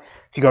class.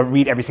 If you go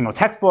read every single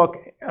textbook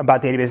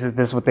about databases,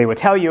 this is what they would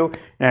tell you.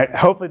 And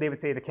hopefully they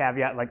would say the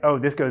caveat like, oh,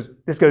 this goes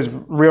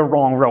real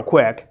wrong real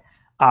quick.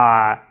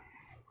 But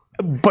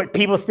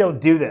people still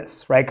do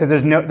this, right? Because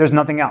there's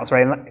nothing else,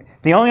 right?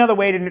 The only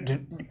way to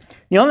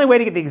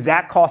get the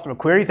exact cost of a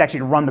query is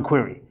actually to run the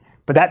query.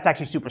 But that's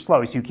actually super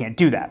slow, so you can't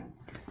do that.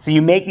 So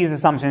you make these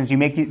assumptions, you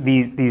make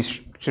these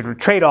sort of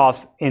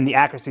trade-offs in the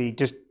accuracy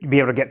just to be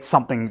able to get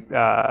something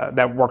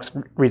that works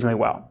reasonably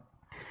well.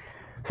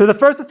 So the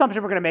first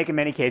assumption we're going to make in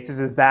many cases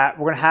is that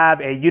we're going to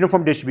have a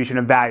uniform distribution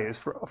of values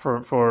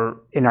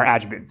in our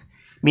attributes,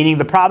 meaning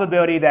the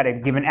probability that a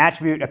given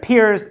attribute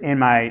appears in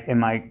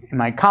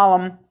my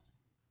column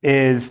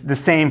is the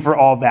same for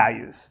all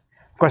values.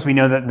 Of course, we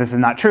know that this is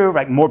not true,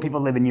 right? More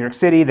people live in New York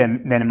City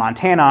than in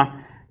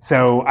Montana.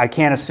 So I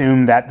can't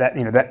assume that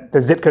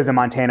the zip codes in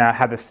Montana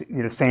have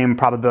the same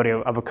probability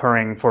of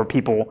occurring for a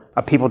people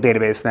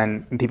database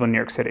than people in New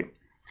York City.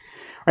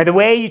 Right, the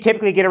way you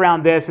typically get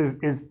around this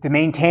is to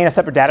maintain a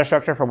separate data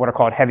structure for what are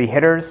called heavy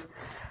hitters.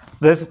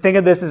 Think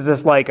of this as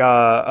just like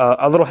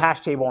a little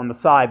hash table on the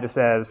side that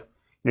says,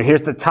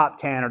 here's the top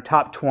 10 or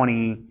top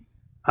 20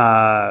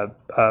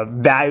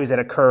 values that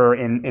occur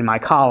in my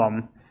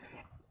column.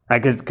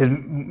 Right, because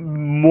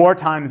more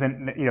times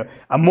than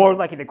I'm more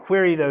likely to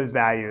query those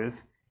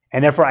values.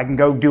 And therefore, I can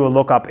go do a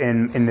lookup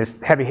in this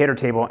heavy hitter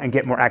table and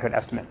get more accurate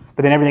estimates.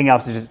 But then everything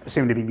else is just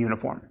assumed to be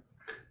uniform.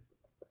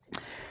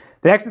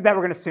 The next is that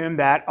we're going to assume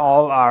that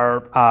all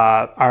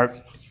our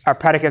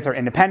predicates are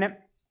independent.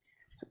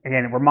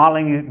 again, we're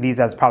modeling these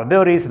as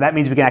probabilities, so that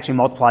means we can actually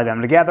multiply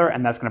them together,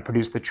 and that's going to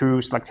produce the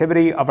true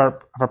selectivity of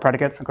our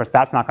predicates. Of course,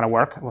 that's not going to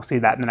work. We'll see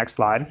that in the next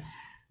slide.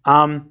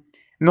 And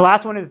the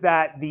last one is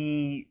that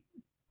we're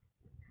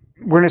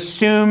going to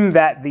assume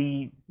that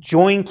the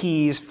join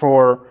keys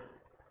for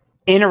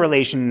inner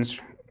relations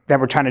that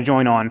we're trying to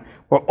join on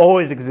will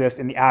always exist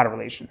in the outer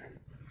relation,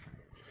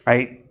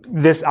 right?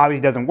 This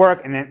obviously doesn't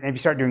work, and then if you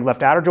start doing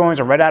left outer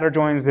joins or right outer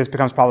joins, this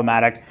becomes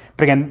problematic.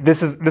 But again,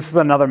 this is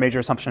another major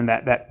assumption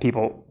that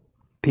people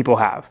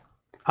have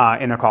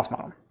in their cost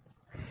model.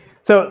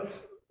 So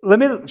let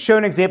me show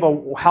an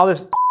example of how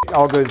this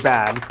all goes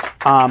bad.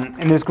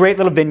 In this great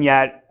little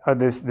vignette, or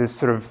this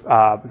sort of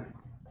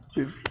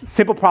this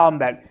simple problem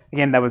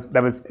that was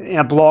in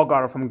a blog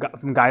article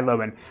from Guy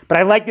Lowen. But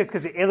I like this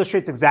because it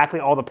illustrates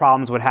exactly all the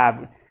problems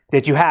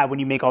that you have when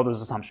you make all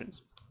those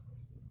assumptions.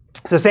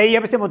 So say you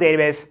have a simple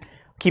database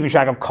keeping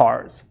track of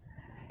cars,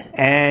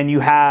 and you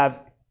have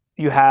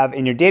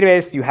in your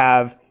database you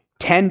have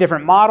 10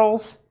 different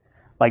models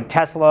like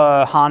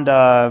Tesla,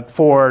 Honda,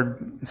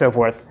 Ford, and so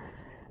forth,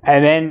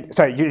 and then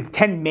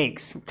 10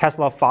 makes: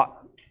 Tesla, Ford,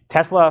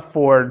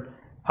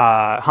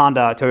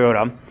 Honda,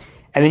 Toyota,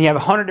 and then you have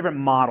 100 different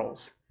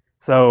models.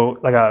 So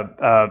like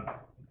a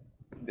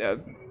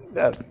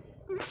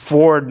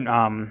Ford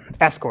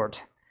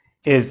Escort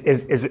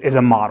is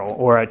a model,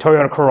 or a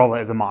Toyota Corolla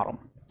is a model.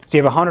 So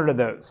you have 100 of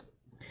those.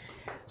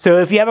 So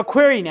if you have a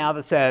query now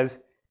that says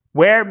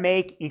where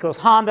make equals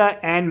Honda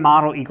and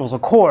model equals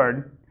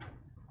Accord,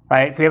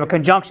 right? So we have a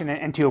conjunction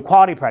and two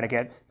equality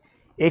predicates.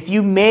 If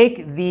you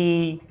make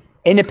the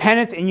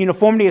independence and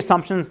uniformity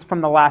assumptions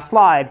from the last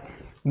slide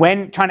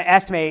when trying to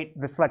estimate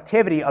the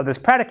selectivity of this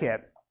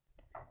predicate,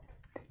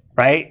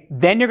 right?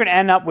 Then you're going to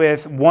end up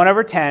with 1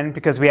 over 10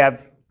 because we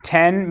have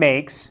 10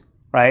 makes,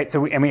 right?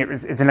 So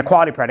it's an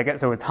equality predicate,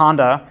 so it's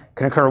Honda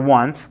can occur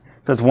once,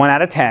 so it's 1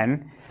 out of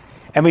 10.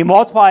 And we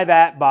multiply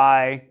that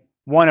by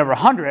 1 over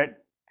 100,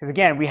 because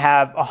again, we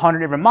have 100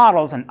 different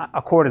models, and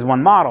Accord is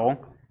one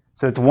model,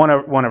 so it's 1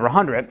 over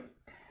 100.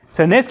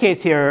 So in this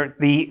case here,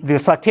 the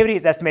selectivity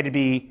is estimated to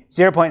be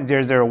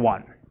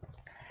 0.001.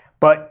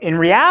 But in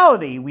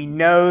reality, we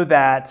know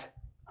that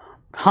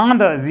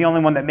Honda is the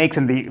only one that makes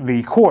in the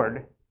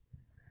Accord.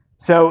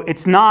 So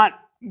it's not,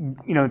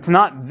 it's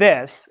not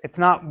this. It's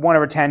not 1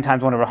 over 10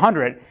 times 1 over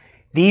 100.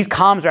 These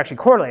columns are actually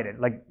correlated.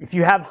 Like if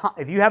you have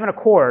an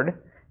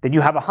Accord, then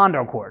you have a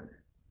Honda Accord,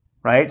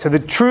 right? So the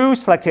true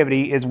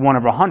selectivity is 1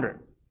 over 100.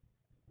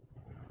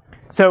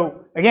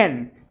 So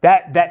again,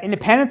 that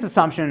independence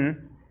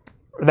assumption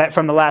that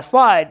from the last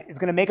slide is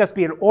going to make us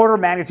be an order of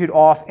magnitude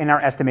off in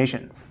our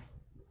estimations.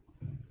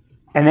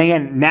 And then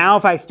again, now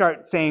if I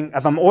start saying,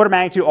 if I'm order of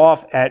magnitude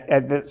off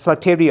at the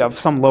selectivity of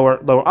some lower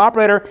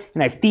operator,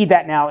 and I feed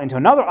that now into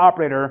another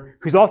operator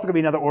who's also going to be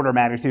another order of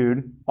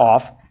magnitude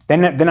off,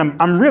 then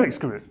I'm really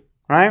screwed,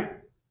 right?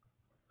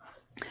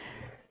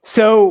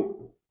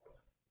 So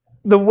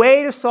the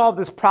way to solve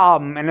this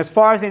problem, and as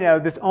far as I know,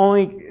 this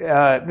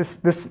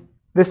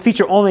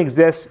feature only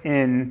exists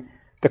in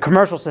the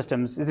commercial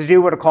systems, is to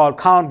do what are called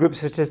column group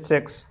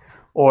statistics,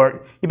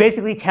 or you're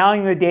basically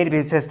telling the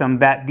database system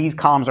that these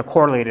columns are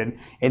correlated,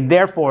 and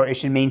therefore it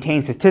should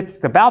maintain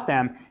statistics about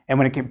them, and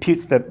when it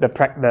computes the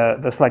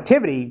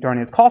selectivity during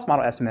its cost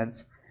model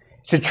estimates,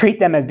 it should treat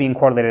them as being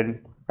correlated,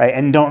 right,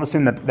 and don't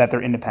assume that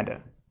they're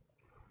independent,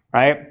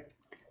 right?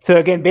 So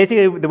again,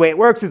 basically the way it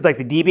works is like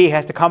the DBA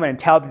has to come in and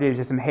tell the data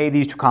system, hey,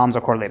 these two columns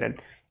are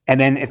correlated. And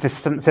then if the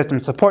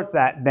system supports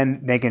that,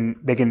 then they can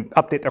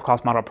update their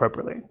cost model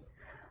appropriately.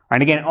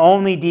 And again,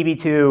 only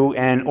DB2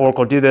 and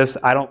Oracle do this.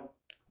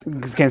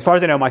 As far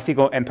as I know,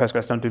 MySQL and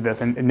Postgres don't do this,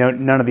 and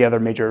none of the other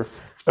major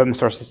open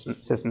source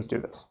systems do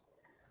this.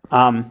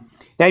 Now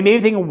you may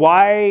be thinking,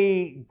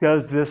 why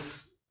is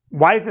this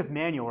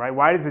manual, right?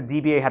 Why does the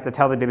DBA have to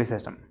tell the database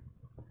system?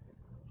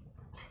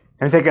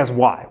 And I think that's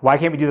why. Why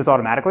can't we do this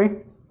automatically?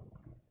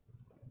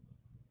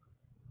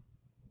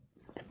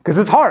 Because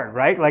it's hard,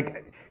 right?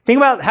 Like, think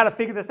about how to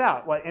figure this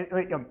out. Well,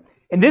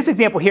 in this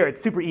example here,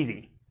 it's super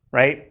easy,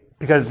 right?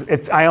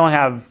 Because I only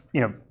have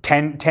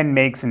 10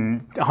 makes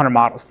and 100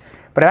 models.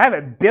 But I have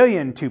a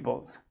billion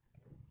tuples,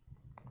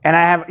 and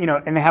I have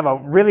and they have a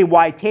really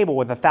wide table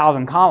with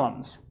 1,000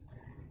 columns.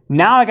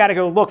 Now I got to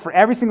go look for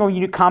every single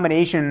unique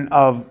combination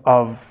of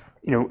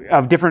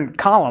different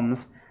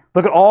columns.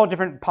 Look at all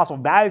different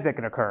possible values that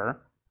can occur,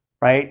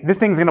 right? This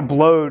thing's going to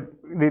blow.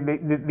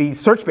 The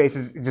search space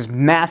is just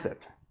massive.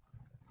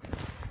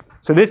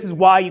 So this is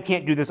why you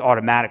can't do this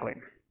automatically.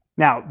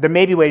 Now, there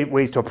may be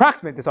ways to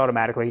approximate this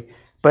automatically,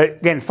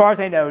 but again, as far as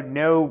I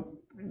know,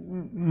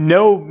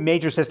 no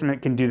major system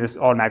can do this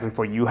automatically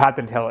for you. You have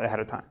to tell it ahead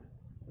of time.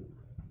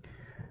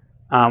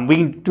 We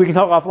can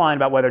talk offline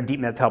about whether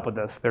DeepNets help with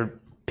this.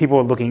 People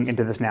are looking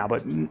into this now,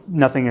 but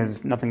nothing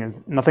exists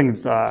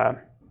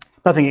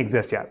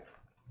yet.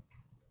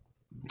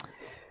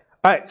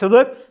 All right, so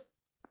let's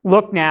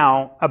look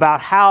now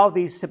about how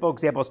these simple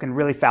examples can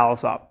really foul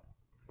us up,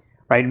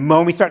 right?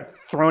 When we start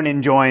throwing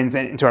in joins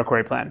into our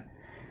query plan.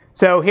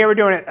 So here we're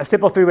doing a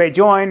simple three-way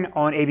join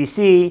on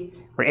ABC,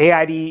 where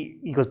AID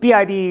equals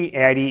BID,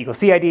 AID equals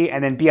CID,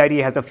 and then BID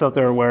has a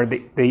filter where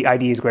the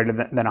ID is greater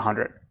than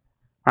 100.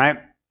 Right?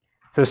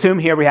 So assume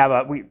here we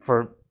have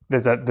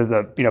there's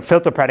a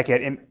filter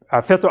predicate,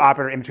 a filter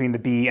operator in between the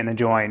B and the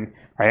join.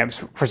 Right?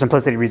 For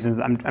simplicity reasons,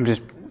 I'm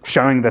just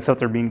showing the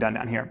filter being done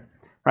down here.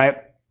 Right?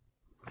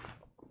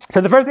 So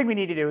the first thing we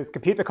need to do is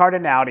compute the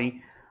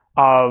cardinality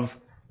of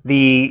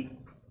the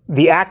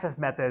access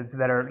methods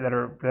that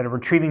are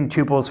retrieving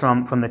tuples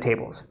from the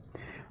tables.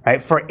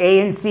 Right? For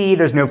A and C,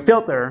 there's no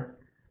filter,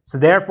 so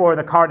therefore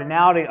the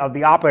cardinality of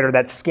the operator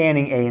that's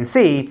scanning A and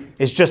C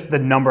is just the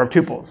number of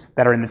tuples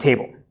that are in the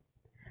table.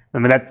 I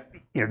mean, that's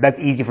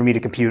easy for me to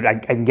compute. I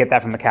can get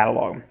that from the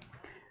catalog.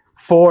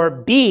 For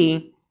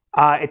B,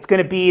 it's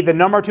going to be the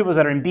number of tuples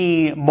that are in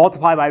B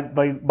multiplied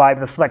by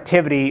the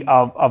selectivity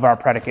of our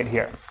predicate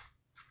here.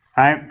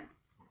 All right?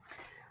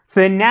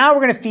 So then now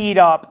we're going to feed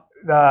up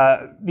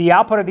the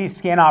output of these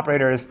scan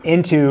operators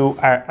into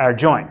our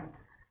join.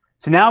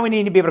 So now we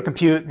need to be able to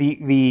compute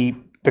the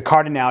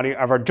cardinality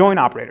of our join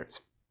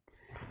operators.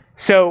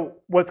 So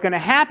what's going to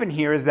happen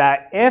here is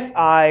that if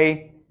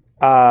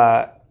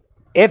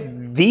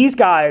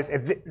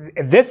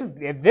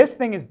this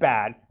thing is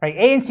bad, right?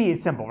 A and C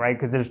is simple, right?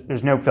 Because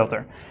there's no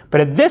filter.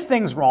 But if this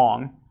thing's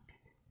wrong,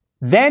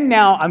 then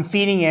now I'm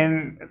feeding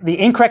in the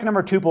incorrect number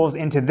of tuples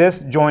into this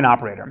join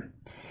operator.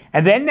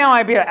 And then now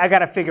I got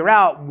to figure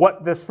out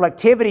what the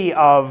selectivity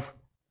of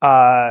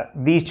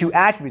these two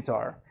attributes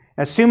are.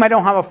 Assume I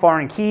don't have a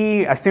foreign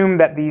key. Assume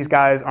that these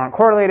guys aren't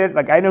correlated.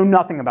 Like, I know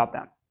nothing about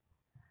them.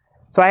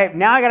 So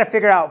now I got to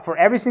figure out for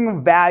every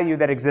single value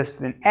that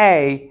exists in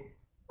A,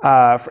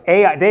 for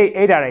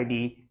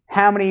A.ID,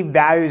 how many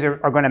values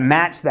are going to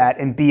match that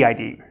in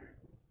BID.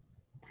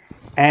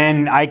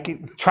 And I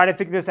can try to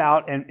figure this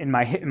out in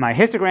my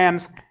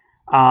histograms,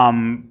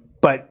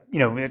 but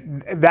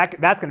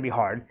that's going to be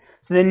hard.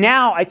 So then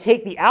now I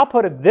take the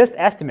output of this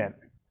estimate,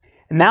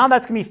 and now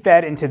that's going to be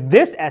fed into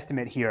this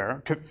estimate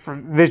here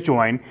for this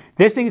join.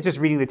 This thing is just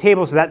reading the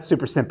table, so that's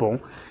super simple.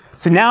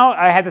 So now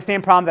I have the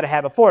same problem that I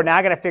had before. Now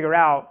I got to figure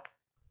out,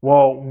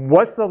 well,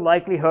 what's the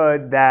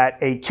likelihood that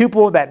a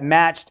tuple that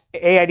matched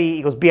AID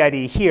equals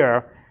BID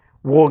here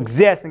will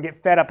exist and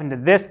get fed up into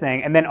this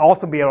thing, and then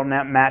also be able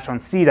to match on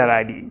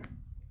C.ID.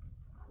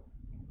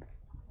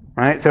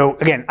 All right, so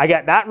again, I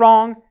got that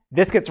wrong,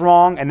 this gets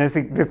wrong, and this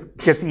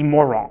gets even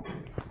more wrong.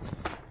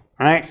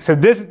 All right, so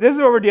this is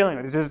what we're dealing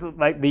with. It's just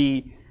like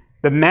the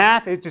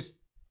math is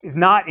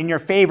not in your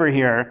favor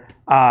here,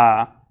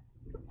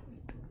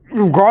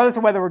 regardless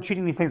of whether we're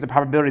treating these things as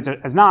probabilities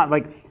or as not.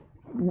 Like,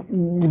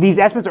 these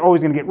estimates are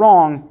always going to get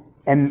wrong,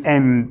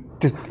 and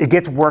just it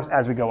gets worse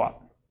as we go up.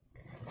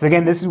 So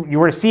again, you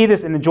were to see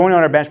this in the join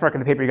order benchmark in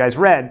the paper you guys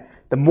read.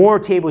 The more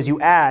tables you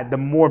add, the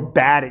more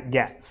bad it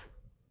gets.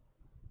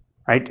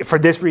 Right? For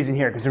this reason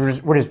here,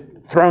 because we're just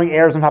throwing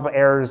errors on top of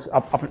errors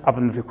up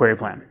in the query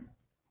plan.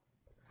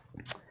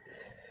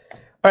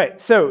 All right,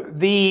 so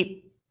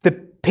the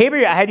paper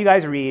I had you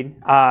guys read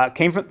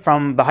came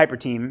from the Hyper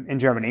team in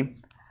Germany,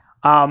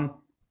 and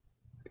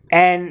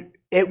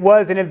it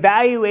was an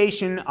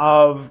evaluation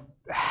of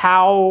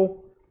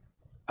how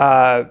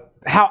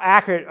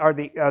accurate are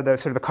the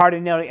sort of the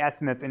cardinality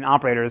estimates and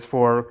operators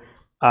for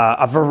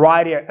a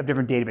variety of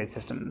different database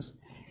systems,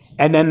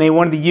 and then they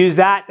wanted to use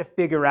that to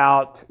figure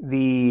out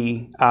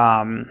the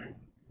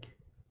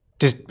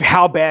just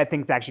how bad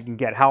things actually can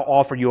get, how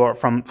off you are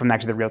from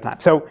actually the real time.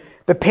 So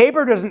the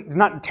paper is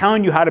not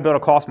telling you how to build a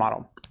cost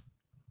model.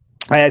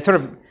 I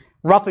sort of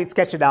roughly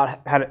sketched it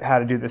out how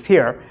to do this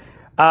here.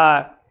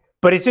 But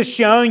it's just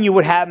showing you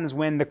what happens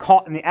when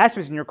the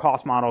estimates in your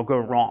cost model go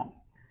wrong.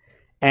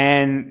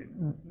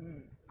 And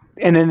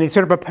then they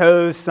sort of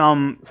propose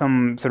some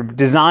sort of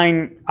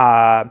design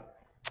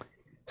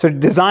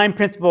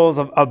principles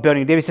of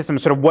building a database system,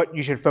 sort of what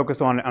you should focus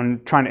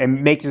on trying to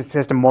make the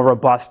system more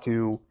robust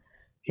to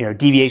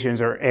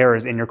deviations or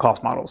errors in your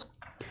cost models.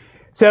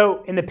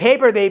 So in the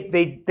paper,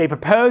 they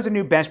propose a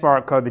new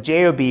benchmark called the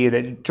JOB,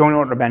 the Joint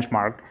Order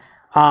Benchmark.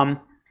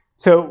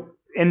 So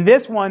in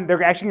this one,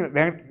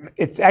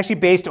 it's actually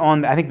based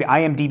on, I think, the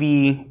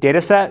IMDb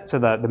data set, so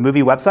the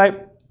movie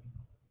website.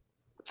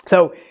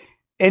 So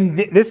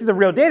this is a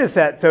real data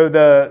set, so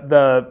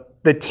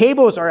the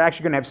tables are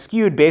actually going to have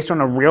skewed based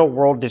on a real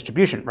world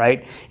distribution,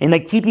 right? In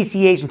like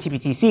TPCH and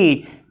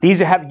TPCC, these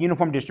have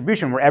uniform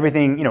distribution where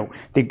everything,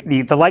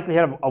 the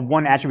likelihood of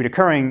one attribute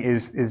occurring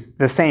is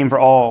the same for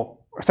all,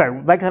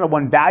 likelihood of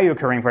one value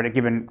occurring for a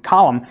given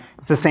column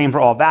is the same for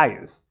all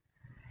values.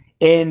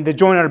 In the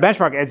joint order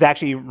benchmark, it's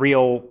actually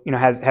real,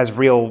 has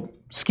real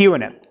skew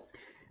in it.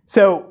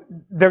 So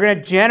they're going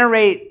to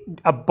generate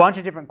a bunch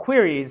of different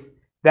queries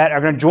that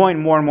are going to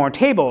join more and more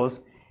tables,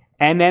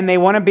 and then they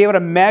want to be able to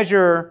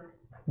measure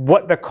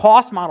what the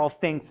cost model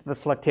thinks the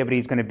selectivity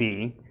is going to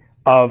be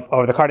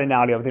or the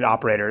cardinality of the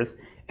operators,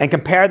 and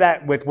compare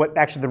that with what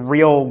actually the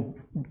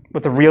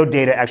real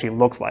data actually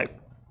looks like,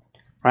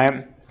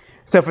 right?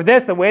 So for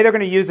this, the way they're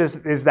going to use this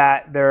is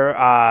that they're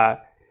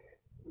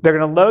going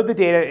to load the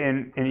data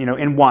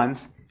in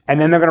once, and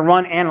then they're going to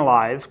run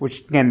analyze,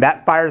 which again,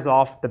 that fires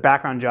off the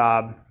background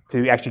job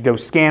to actually go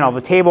scan all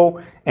the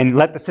table and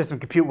let the system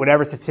compute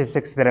whatever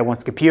statistics that it wants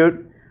to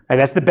compute. Right?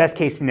 That's the best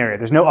case scenario.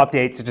 There's no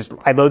updates. It's just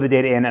I load the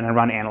data in and I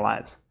run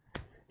analyze.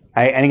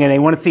 Right? And again, they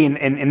want to see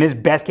in this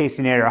best case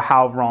scenario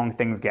how wrong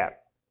things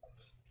get.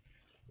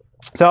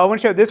 So I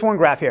want to show this one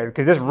graph here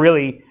because this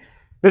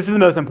is the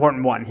most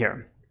important one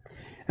here.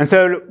 And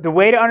so the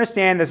way to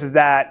understand this is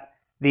that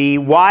the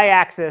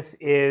y-axis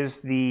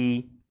is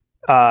the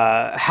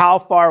how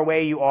far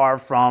away you are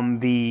from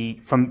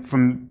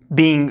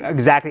being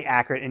exactly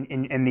accurate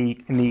in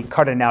the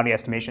cardinality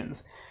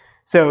estimations.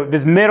 So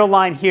this middle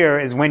line here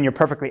is when you're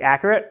perfectly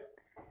accurate,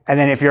 and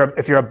then if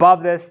you're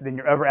above this, then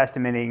you're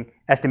overestimating.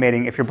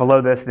 If you're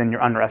below this, then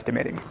you're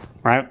underestimating,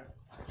 right?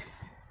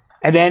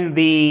 And then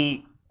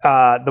the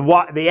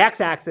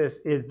x-axis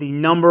is the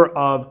number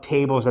of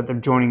tables that they're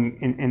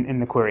joining in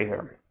the query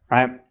here,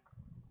 right?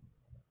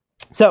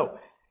 So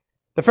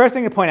the first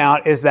thing to point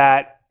out is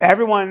that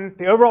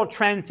the overall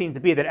trend seems to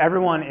be that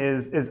everyone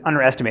is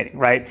underestimating,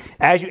 right?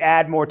 As you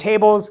add more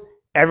tables,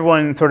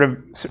 everyone sort of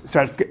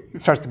starts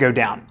to go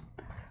down,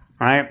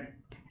 right?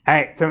 All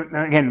right, so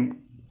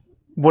again,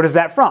 what is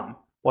that from?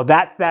 Well,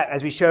 that's that,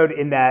 as we showed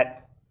in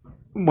that,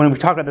 when we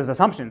talked about those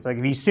assumptions, like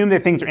if you assume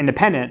that things are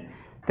independent,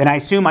 then I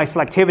assume my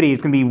selectivity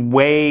is going to be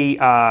way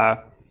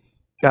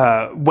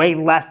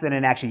less than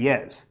it actually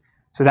is.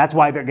 So that's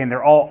why, again,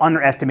 they're all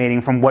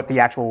underestimating from what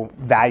the actual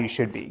value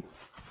should be.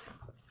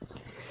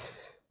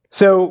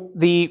 So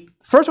the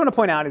first one to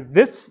point out is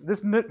this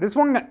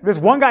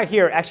one guy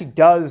here actually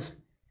does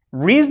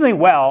reasonably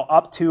well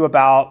up to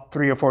about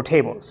 3 or 4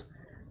 tables,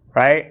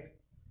 right?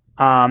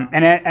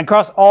 And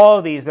across all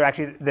of these, they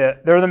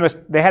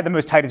had the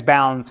most tightest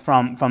bounds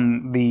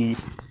from the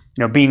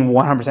being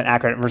 100%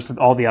 accurate versus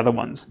all the other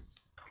ones.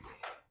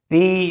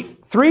 The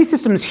 3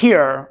 systems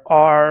here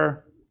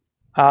are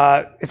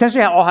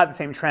essentially all have the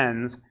same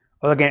trends.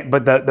 Well, again,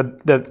 but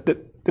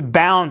the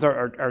bounds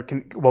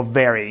will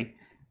vary.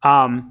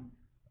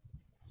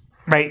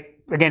 Right.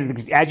 Again,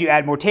 as you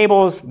add more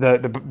tables,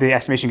 the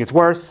estimation gets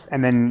worse,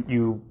 and then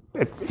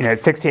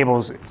at 6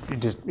 tables,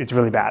 it's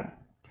really bad.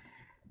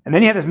 And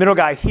then you have this middle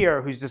guy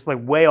here who's just like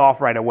way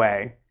off right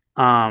away.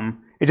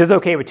 It does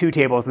okay with 2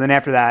 tables, and then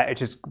after that,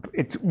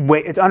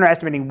 it's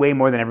underestimating way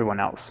more than everyone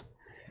else.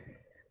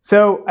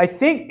 So I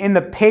think in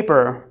the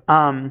paper,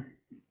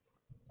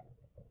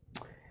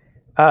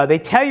 they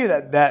tell you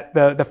that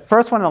the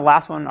first one and the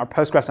last one are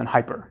Postgres and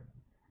Hyper,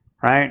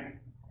 right?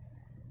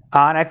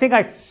 And I think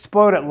I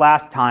spoiled it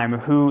last time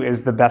who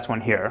is the best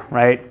one here,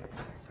 right?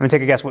 Let me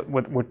take a guess what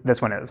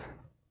this one is.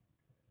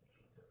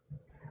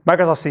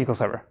 Microsoft SQL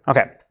Server.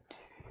 OK.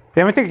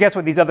 Then let me take a guess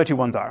what these other 2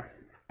 ones are.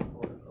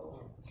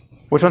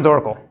 Which one's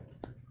Oracle?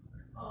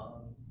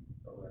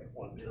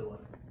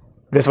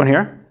 This one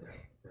here?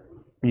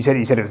 You said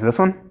it was this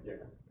one? Yeah.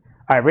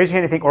 All right, raise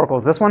your hand if you think Oracle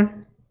is this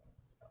one.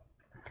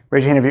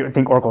 Raise your hand if you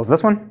think Oracle is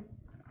this one.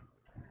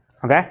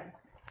 OK.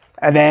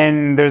 And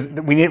then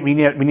we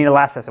need a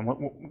last system.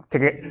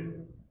 Take it,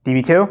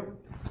 DB2.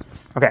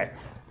 OK.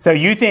 So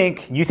you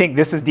think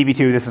this is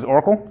DB2, this is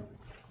Oracle?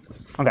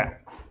 OK.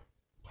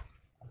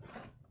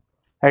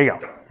 There you go.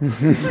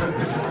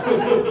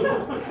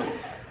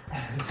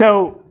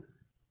 So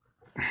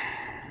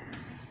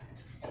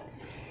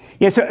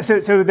yeah,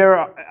 so there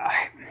are.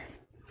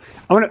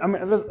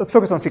 Let's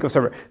focus on SQL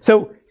Server.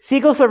 So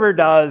SQL Server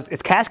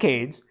it's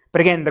cascades,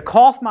 but again, the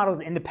cost model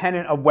is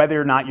independent of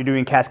whether or not you're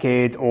doing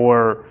cascades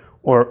or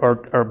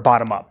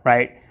bottom up,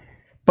 right?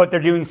 But they're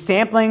doing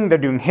sampling, they're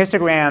doing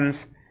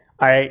histograms,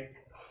 all right,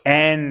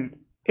 and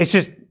it's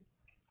just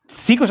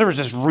SQL Server is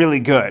just really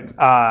good.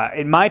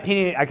 In my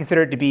opinion, I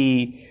consider it to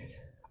be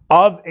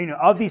of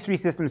these 3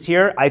 systems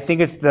here. I think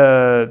it's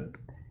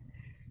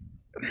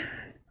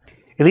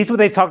at least what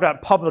they've talked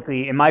about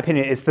publicly. In my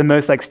opinion, it's the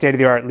most like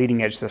state-of-the-art,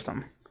 leading-edge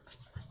system,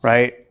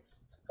 right?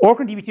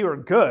 Oracle and DB2 are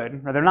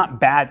good, or they're not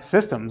bad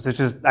systems. It's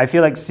just I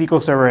feel like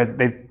SQL Server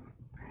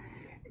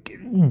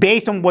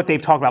based on what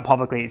they've talked about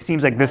publicly, it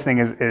seems like this thing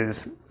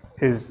is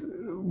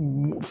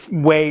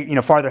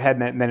way farther ahead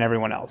than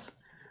everyone else.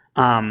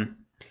 Again,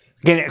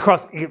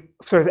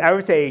 so I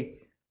would say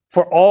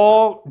for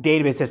all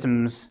database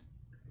systems,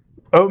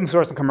 open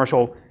source and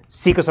commercial,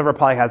 SQL Server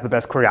probably has the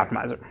best query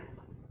optimizer.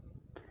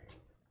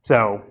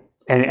 So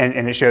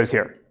and it shows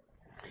here.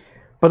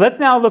 But let's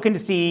now look into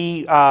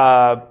see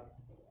a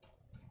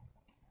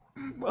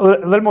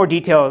little more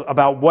detail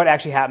about what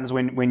actually happens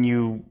when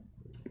you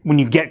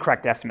get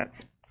correct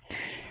estimates.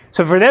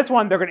 So for this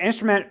one, they're going to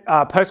instrument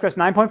Postgres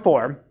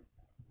 9.4.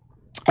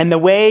 And the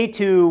way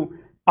to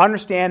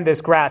understand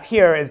this graph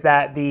here is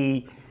that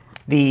the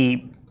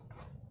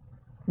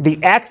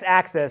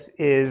x-axis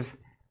is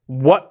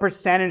what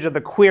percentage of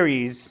the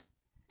queries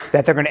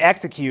that they're going to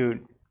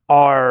execute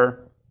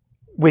are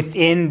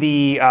within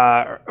the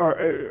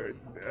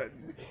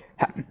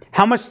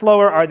how much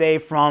slower are they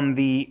from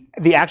the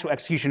actual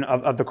execution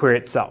of the query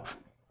itself,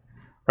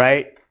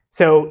 right?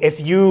 So if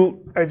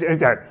you,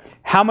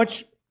 how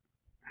much,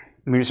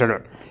 let me start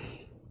over.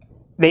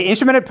 They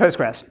instrumented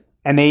Postgres,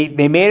 and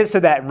they made it so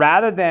that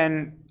rather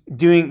than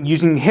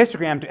using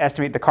histogram to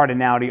estimate the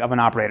cardinality of an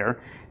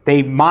operator.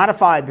 They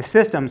modified the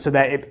system so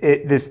that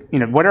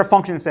whatever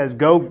function says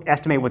go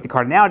estimate what the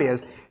cardinality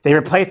is, they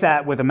replace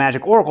that with a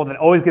magic oracle that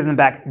always gives them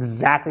back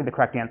exactly the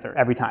correct answer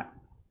every time,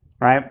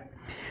 right?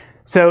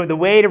 So the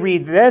way to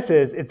read this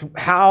is it's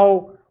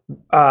how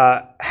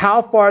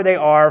far they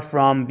are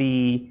from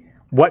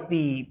what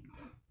the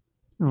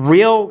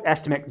real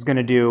estimate is going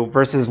to do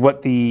versus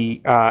what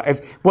the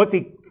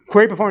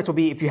query performance will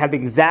be if you have the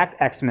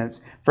exact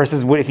estimates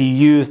versus what if you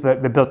use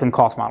the built-in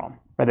cost model,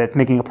 right? That's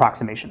making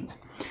approximations.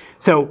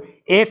 So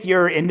if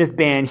you're in this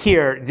band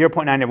here,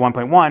 0.9 to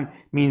 1.1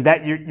 means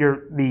that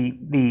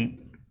the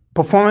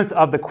performance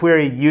of the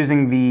query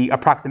using the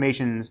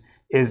approximations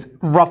is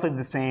roughly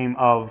the same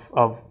of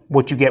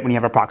what you get when you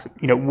have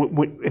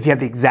if you have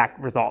the exact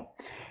result.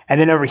 And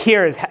then over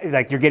here is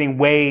like you're getting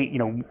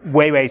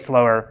way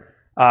slower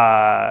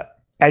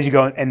as you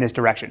go in this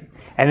direction.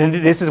 And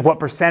then this is what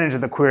percentage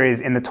of the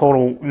queries in the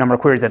total number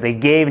of queries that they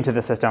gave into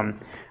the system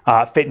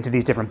fit into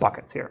these different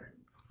buckets here,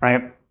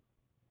 right?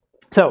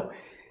 So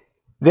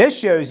this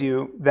shows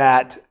you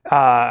that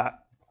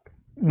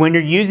when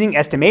you're using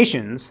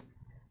estimations,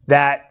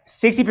 that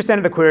 60%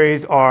 of the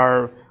queries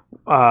are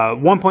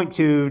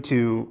 1.2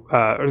 to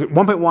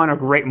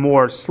 1.1 or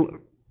more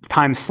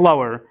times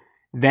slower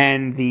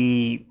than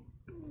the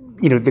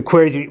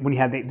queries when you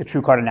have the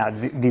true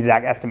cardinality, the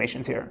exact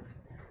estimations here,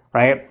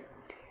 right?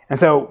 And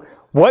so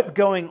what's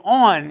going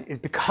on is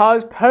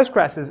because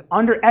Postgres is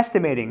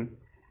underestimating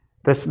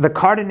the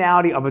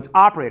cardinality of its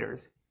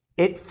operators,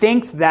 it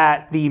thinks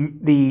that the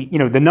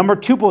number of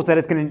tuples that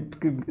it's going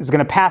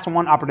to pass from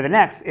one operator to the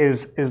next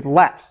is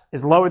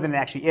lower than it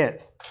actually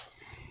is.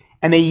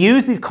 And they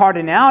use these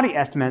cardinality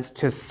estimates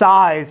to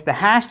size the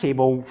hash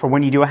table for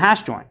when you do a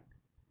hash join,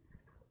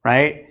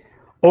 right?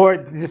 Or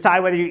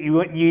decide whether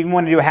you even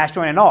want to do a hash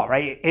join at all,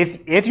 right?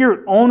 If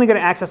you're only going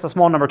to access a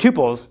small number of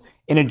tuples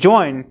in a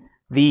join,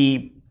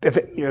 then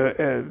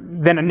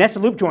a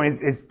nested loop join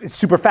is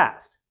super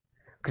fast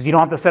because you don't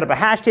have to set up a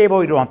hash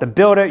table, you don't have to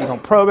build it, you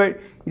don't probe it.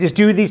 You just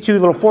do these two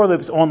little for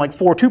loops on like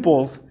 4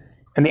 tuples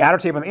in the outer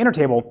table and the inner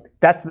table.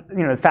 That's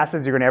as fast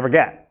as you're going to ever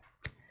get.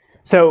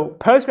 So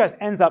Postgres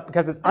ends up,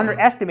 because it's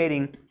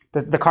underestimating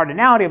the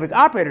cardinality of its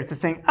operators, to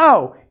saying,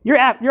 oh, you're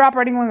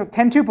operating on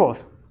 10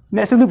 tuples,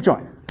 nested loop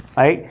join,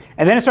 right?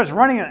 And then it starts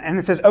running it, and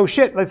it says, oh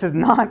shit, this is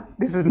not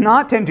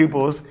 10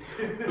 tuples.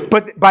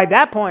 But by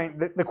that point,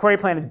 the query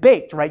plan is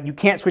baked, right? You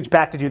can't switch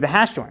back to do the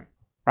hash join,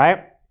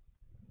 right?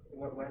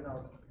 Why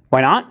not?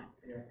 Why not?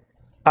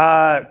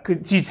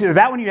 So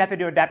that one you have to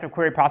do adaptive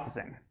query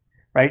processing,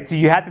 right? So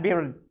you have to be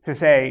able to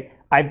say,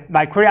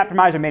 my query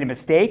optimizer made a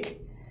mistake.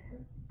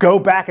 Go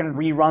back and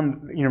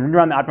rerun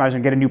the optimizer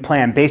and get a new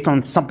plan based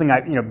on something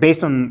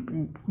based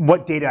on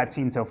what data I've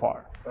seen so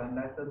far.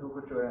 Nested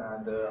loop join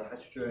and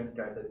hash join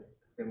get the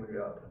same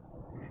result.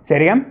 Say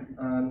it again.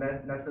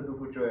 Nested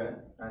loop join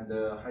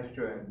and hash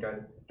join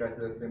get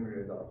the same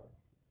result.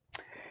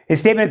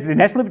 His statement is the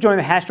nested loop join and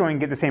the hash join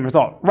get the same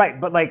result,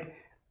 right? But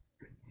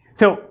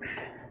so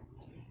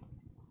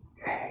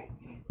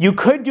you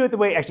could do it the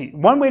way. Actually,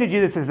 one way to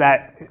do this is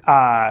that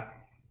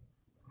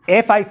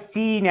if I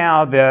see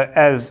now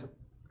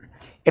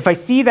if I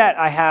see that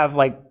I have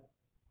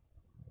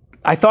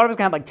I thought I was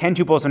going to have 10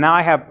 tuples, so now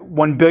I have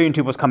 1 billion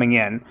tuples coming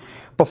in.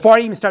 Before I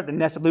even start the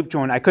nested loop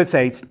join, I could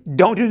say,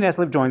 don't do the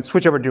nested loop join,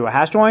 switch over to a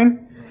hash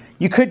join.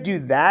 You could do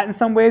that in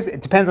some ways.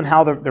 It depends on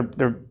how they're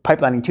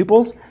pipelining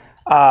tuples,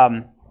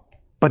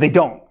 but they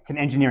don't. It's an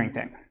engineering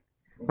thing,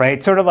 right?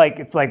 It's sort of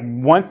it's like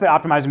once the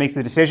optimizer makes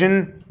the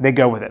decision, they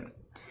go with it.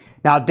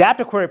 Now,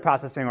 adaptive query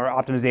processing or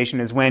optimization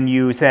is when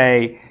you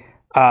say,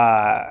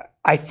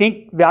 I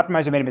think the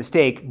optimizer made a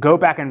mistake. Go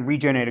back and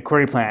regenerate a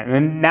query plan. And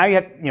then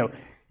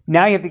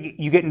now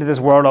you get into this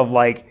world of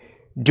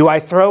do I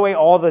throw away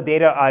all the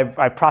data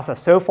I've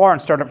processed so far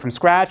and start up from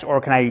scratch, or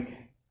can I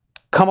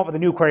come up with a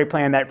new query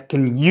plan that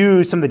can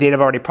use some of the data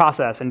I've already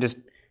processed and just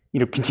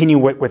continue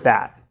with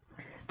that?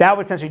 That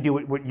would essentially do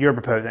what you're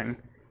proposing.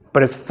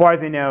 But as far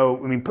as I know,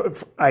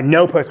 I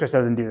know Postgres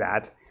doesn't do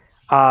that.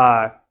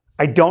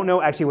 I don't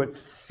know actually what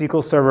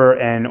SQL Server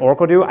and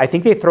Oracle do. I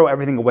think they throw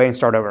everything away and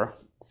start over.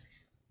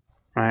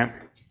 Right?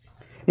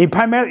 You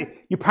primarily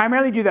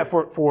do that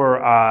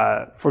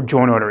for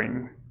join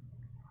ordering,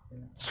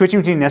 switching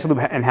between nested loop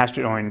and hash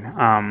join.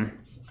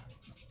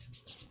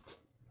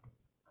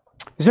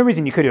 There's no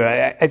reason you could do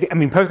it.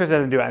 Postgres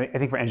doesn't do it. I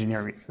think for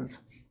engineering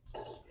reasons.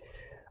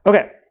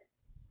 Okay.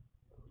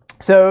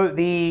 So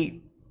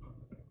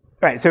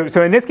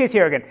So in this case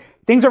here again,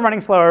 things are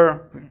running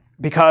slower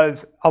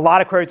because a lot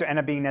of queries end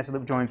up being nested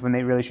loop joins when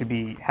they really should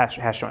be hash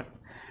joins.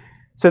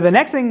 So the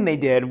next thing they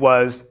did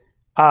was.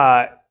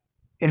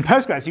 In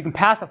Postgres, you can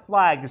pass a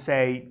flag to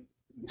say,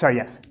 sorry,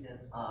 yes?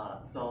 Yes,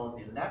 so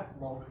the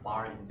leftmost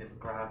bar in this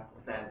graph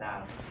said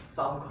that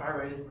some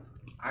queries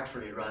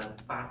actually run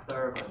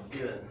faster when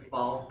given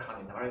false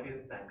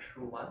cardinalities than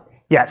true ones.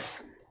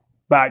 Yes,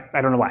 but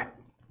I don't know why.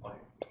 Okay.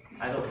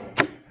 I don't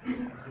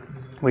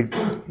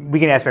know. We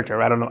can ask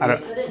Victor. I don't know.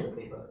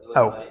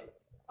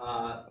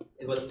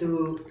 It was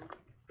too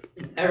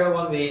error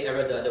one way,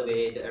 error the other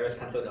way, the errors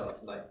cancelled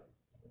out, like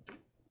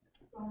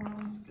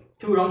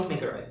two wrongs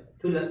make a right,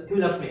 two lefts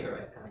make a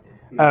right. Kind of thing.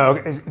 Oh,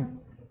 okay.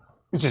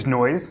 It's just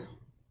noise.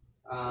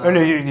 Oh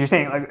no, you're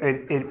saying like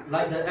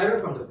like the error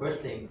from the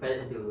first thing fed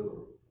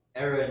into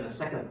error in the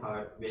second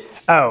part, which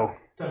turned out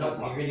to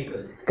be really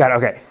good. Got it.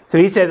 Okay. So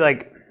he said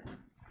like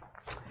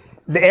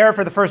the error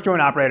for the first join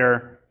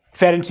operator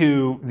fed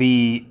into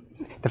the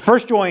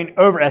first join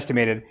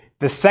overestimated,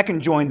 the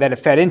second join that it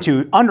fed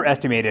into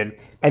underestimated,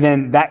 and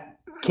then that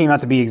came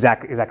out to be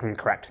exactly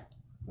correct.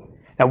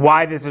 Now,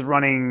 why this is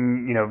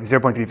running,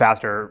 0.3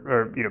 faster,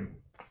 or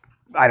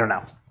I don't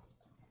know.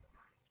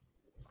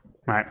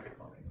 All right.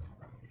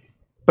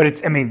 But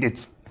it's a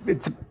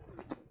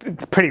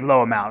pretty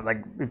low amount.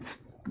 Like it's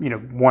 1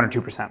 or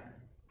 2%. All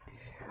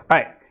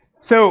right.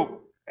 So,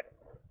 all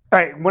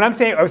right. What I was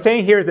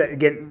saying here is that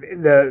again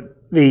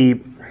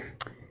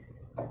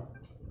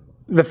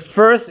the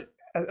first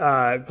sort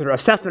of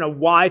assessment of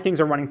why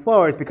things are running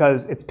slower is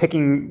because it's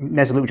picking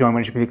nested loop join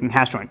when it should be picking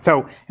hash join.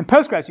 So in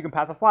Postgres, you can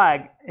pass a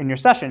flag in your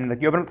session,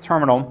 like you open up the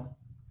terminal,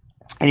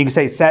 and you can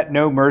say set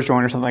no merge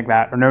join or something like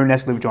that, or no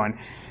nested loop join.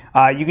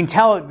 You can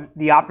tell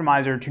the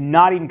optimizer to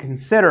not even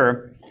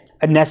consider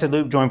a nested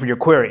loop join for your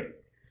query.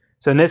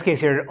 So in this case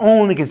here, it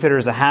only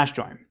considers a hash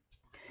join.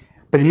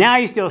 But now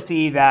you still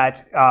see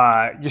that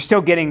you're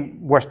still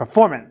getting worse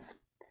performance,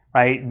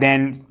 right?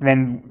 Than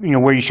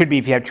where you should be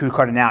if you have true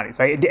cardinalities,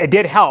 right? It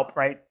did help,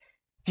 right?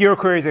 Fewer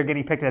queries are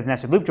getting picked as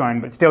nested loop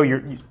join, but still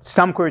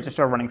some queries are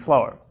still running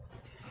slower.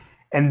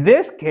 In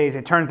this case,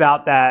 it turns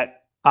out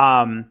that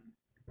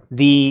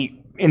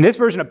in this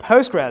version of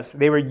Postgres,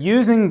 they were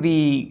using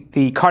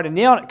the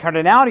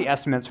cardinality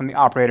estimates from the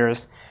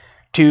operators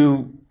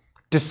to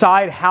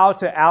decide how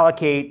to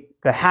allocate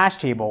the hash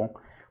table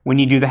when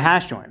you do the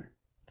hash join,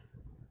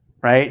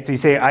 right? So you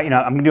say, I'm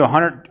going to do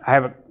 100.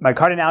 My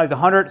cardinality is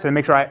 100, so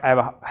make sure I have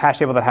a hash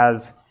table that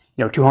has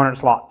 200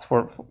 slots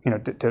for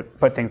to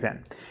put things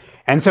in.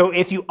 And so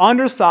if you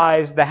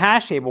undersize the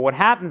hash table, what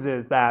happens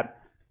is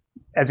that,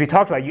 as we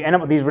talked about, you end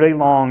up with these really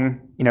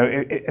long.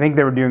 I think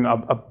they were doing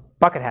a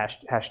bucket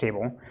hash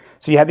table.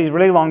 So you have these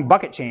really long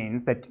bucket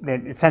chains that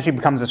essentially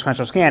becomes a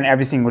sequential scan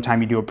every single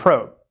time you do a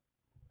probe,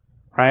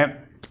 right?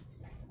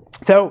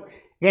 So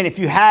again, if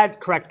you had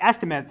correct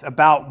estimates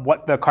about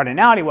what the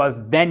cardinality was,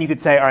 then you could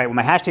say, all right, well,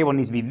 my hash table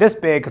needs to be this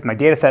big because my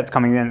data set's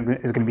coming in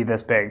is going to be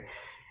this big.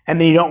 And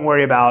then you don't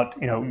worry about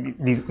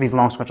these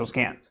long sequential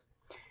scans.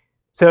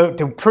 So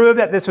to prove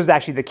that this was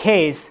actually the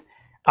case,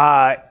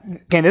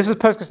 again, this was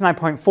Postgres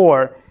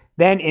 9.4.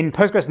 Then in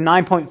Postgres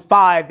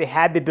 9.5, they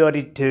had the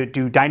ability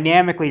to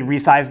dynamically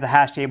resize the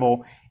hash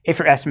table if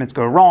your estimates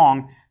go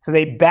wrong. So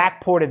they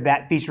backported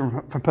that feature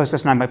from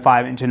Postgres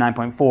 9.5 into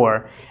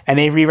 9.4, and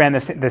they reran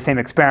the same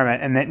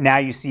experiment. And then now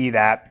you see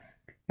that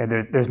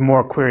there's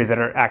more queries that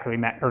are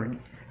accurately met or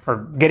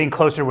getting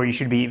closer where you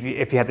should be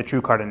if you had the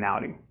true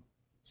cardinality,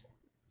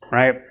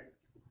 right?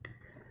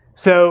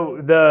 So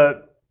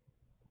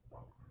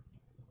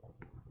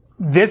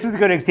this is a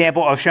good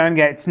example of showing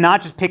that it's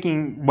not just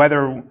picking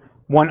whether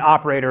one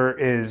operator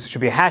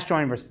should be a hash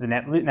join versus a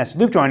nested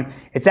loop join.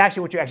 It's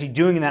actually what you're actually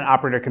doing in that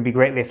operator can be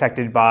greatly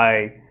affected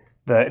by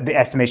the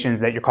estimations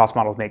that your cost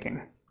model is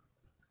making,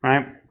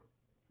 right?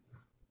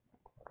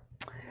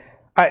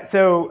 All right,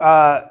 so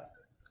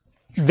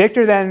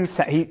Victor then,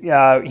 he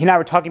and I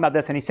were talking about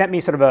this, and he sent me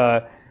sort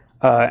of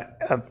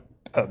a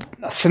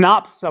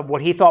synopsis of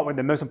what he thought were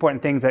the most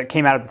important things that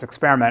came out of this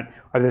experiment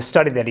or this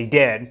study that he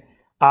did.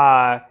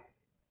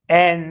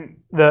 And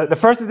the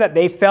first is that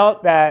they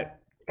felt that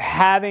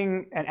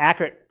having an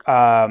accurate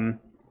cost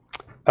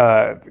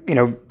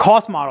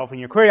model from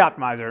your query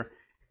optimizer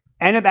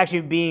ended up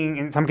actually being,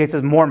 in some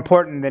cases, more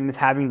important than just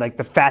having like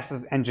the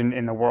fastest engine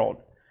in the world,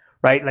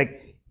 right?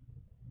 Like,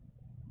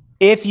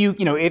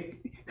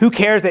 who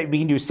cares that we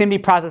can do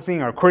SIMD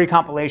processing or query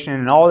compilation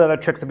and all the other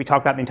tricks that we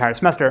talked about the entire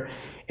semester?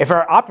 If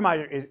our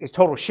optimizer is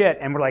total shit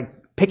and we're like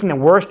picking the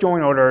worst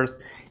join orders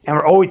and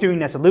we're always doing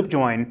nested loop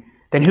join,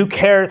 then who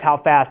cares how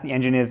fast the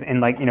engine is in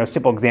like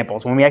simple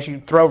examples? When we actually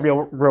throw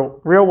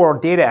real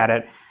world data at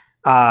it,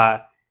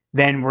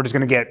 then we're just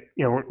going to get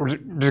we're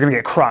just going to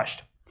get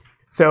crushed.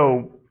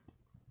 So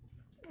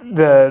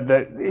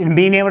in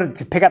being able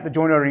to pick up the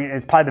join ordering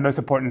is probably the most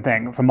important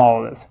thing from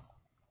all of this.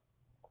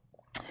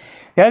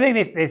 The other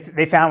thing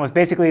they found was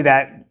basically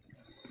that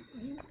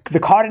the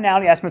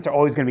cardinality estimates are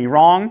always going to be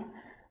wrong.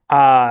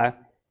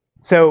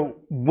 So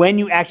when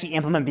you actually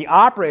implement the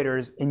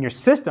operators in your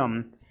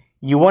system,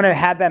 you want to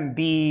have them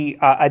be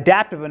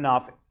adaptive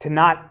enough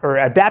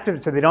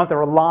adaptive so they don't have to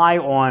rely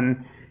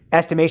on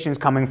estimations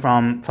coming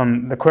from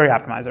the query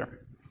optimizer.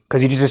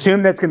 Because you just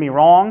assume that it's going to be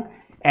wrong,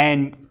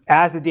 and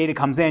as the data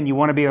comes in, you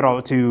want to be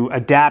able to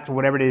adapt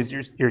whatever it is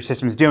your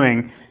system is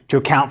doing to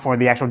account for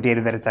the actual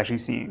data that it's actually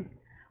seeing.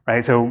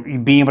 Right? So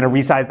being able to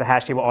resize the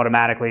hash table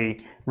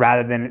automatically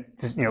rather than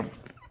just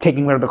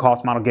taking whatever the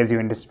cost model gives you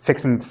and just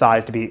fixing the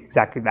size to be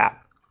exactly that.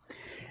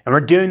 And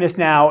we're doing this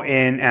now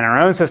in our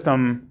own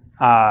system.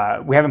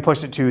 We haven't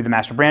pushed it to the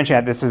master branch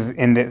yet. This is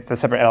in the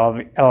separate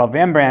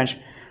LLVM branch.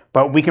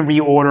 but we can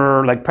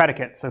reorder like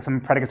predicates. So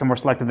some predicates are more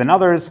selective than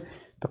others.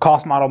 The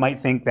cost model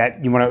might think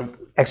that you want to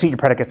execute your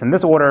predicates in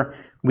this order.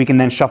 We can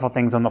then shuffle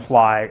things on the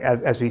fly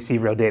as we see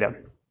real data.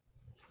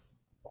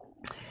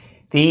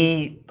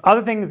 The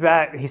other things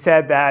that he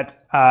said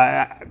that,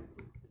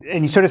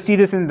 and you sort of see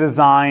this in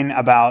design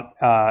about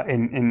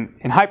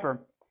in Hyper,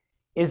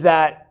 is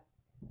that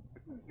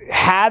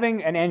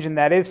having an engine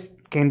that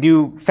can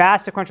do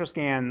fast sequential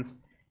scans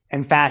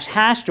and fast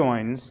hash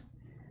joins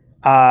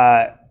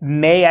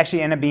may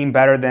actually end up being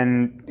better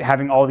than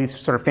having all these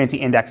sort of fancy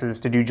indexes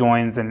to do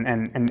joins and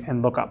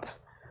lookups,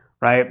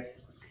 right?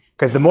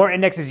 Because the more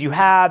indexes you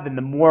have, then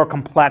the more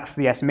complex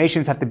the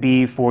estimations have to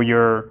be for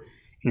your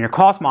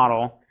cost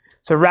model.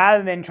 So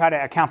rather than try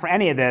to account for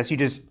any of this, you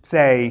just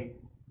say,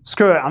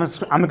 screw it,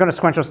 I'm going to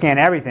sequential scan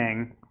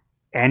everything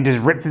and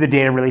just rip through the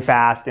data really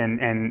fast,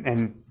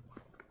 and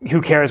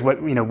who cares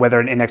whether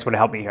an index would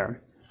help me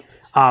here.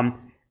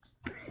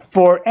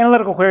 For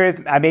analytical queries,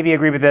 I maybe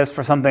agree with this.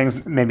 For some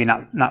things, maybe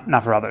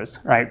not for others,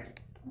 right?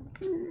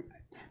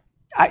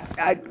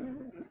 I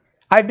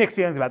have mixed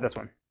feelings about this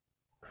one.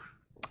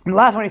 And the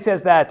last one, he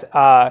says that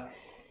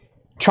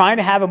trying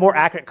to have a more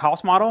accurate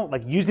cost model,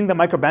 like using the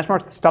micro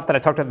benchmark stuff that I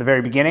talked about at the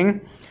very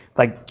beginning,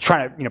 like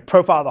trying to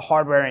profile the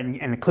hardware and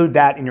include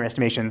that in your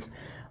estimations,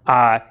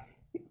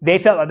 they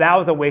felt that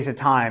was a waste of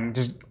time.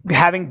 Just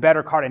having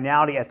better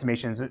cardinality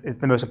estimations is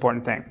the most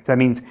important thing. So that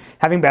means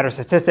having better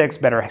statistics,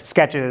 better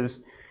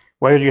sketches,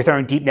 whether you're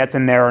throwing deep nets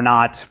in there or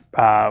not.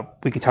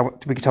 We could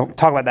talk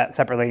about that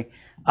separately.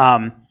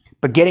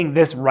 But getting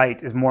this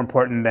right is more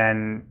important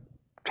than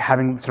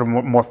having sort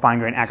of more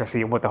fine-grained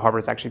accuracy of what the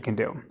hardware actually can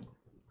do.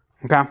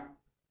 Okay,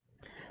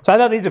 so I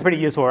thought these are pretty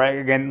useful, right?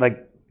 Again,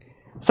 like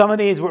some of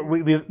these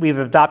we've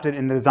adopted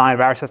in the design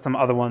of our system,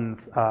 other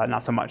ones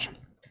not so much.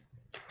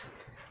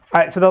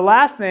 All right, so the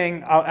last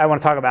thing I want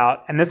to talk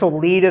about, and this will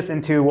lead us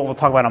into what we'll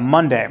talk about on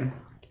Monday,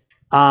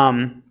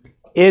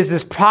 is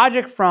this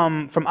project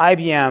from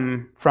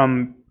IBM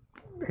from,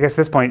 I guess at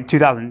this point,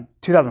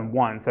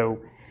 2001,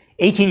 so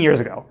 18 years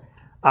ago,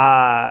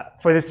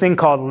 for this thing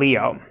called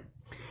Leo.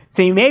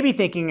 So you may be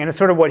thinking, and it's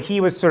sort of what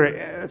he was sort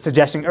of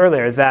suggesting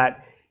earlier, is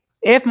that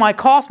if my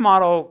cost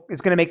model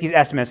is going to make these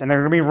estimates and they're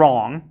going to be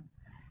wrong,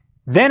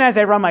 then as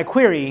I run my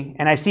query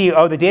and I see,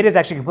 oh, the data is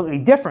actually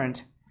completely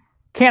different,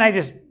 can't I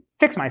just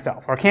fix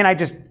myself? Or can't I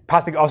just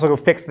possibly also go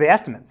fix the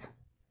estimates,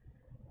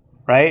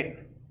 right?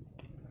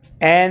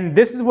 And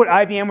this is what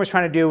IBM was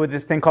trying to do with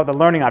this thing called the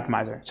learning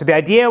optimizer. So the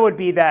idea would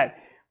be that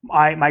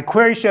my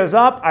query shows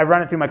up, I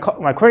run it through my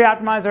query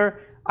optimizer,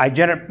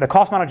 the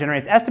cost model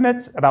generates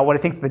estimates about what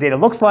it thinks the data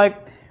looks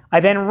like. I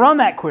then run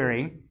that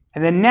query,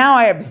 and then now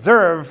I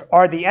observe,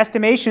 are the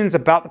estimations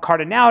about the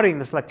cardinality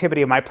and the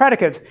selectivity of my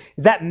predicates,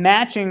 is that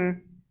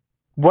matching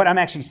what I'm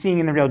actually seeing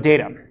in the real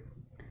data?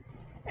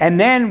 And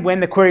then when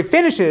the query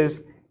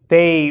finishes,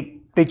 they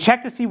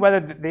check to see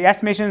whether the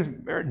estimations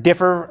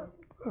differ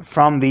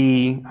from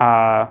the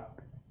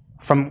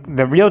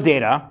real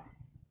data.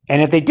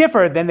 And if they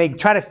differ, then they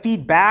try to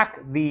feed back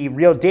the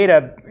real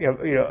data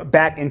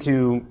back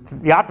into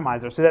the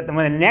optimizer so that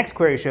when the next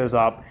query shows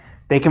up,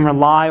 they can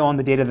rely on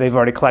the data they've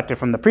already collected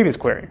from the previous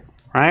query,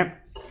 right?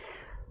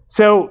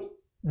 So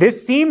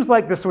this seems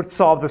like this would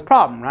solve this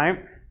problem,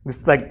 right?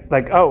 This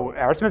like oh,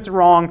 our estimates are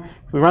wrong.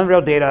 We run the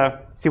real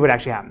data, see what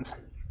actually happens.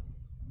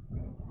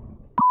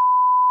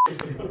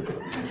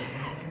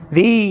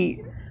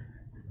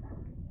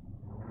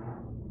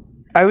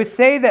 I would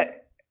say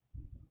that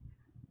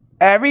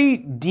every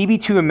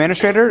DB2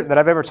 administrator that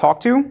I've ever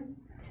talked to,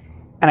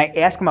 and I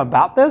ask them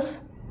about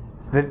this,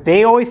 that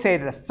they always say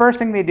that the first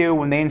thing they do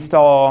when they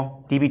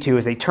install DB2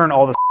 is they turn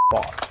all this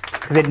off,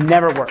 because it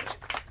never worked.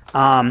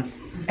 And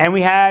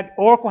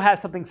Oracle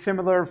has something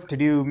similar to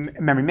do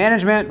memory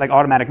management, like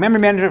automatic memory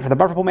management for the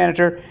buffer pool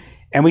manager.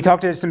 And we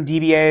talked to some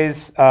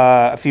DBAs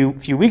a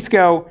few weeks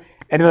ago,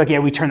 and they're like, yeah,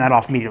 we turn that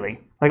off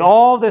immediately. Like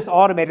all this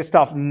automated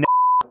stuff never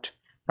worked,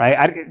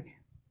 right?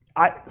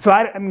 I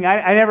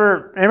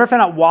never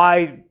found out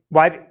why.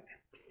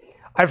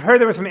 I've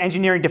heard there were some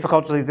engineering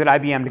difficulties at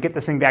IBM to get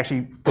this thing to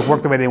actually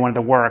work the way they wanted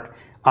to work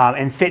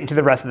and fit into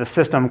the rest of the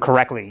system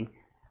correctly.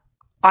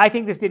 I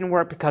think this didn't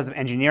work because of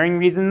engineering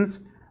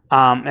reasons,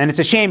 and it's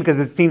a shame because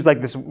it seems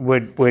like this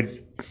would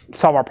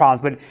solve our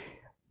problems. But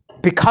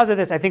because of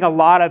this, I think a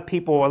lot of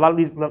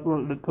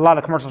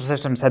the commercial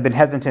systems have been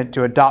hesitant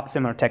to adopt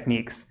similar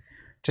techniques,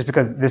 just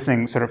because this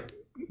thing sort of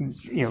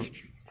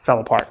fell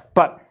apart.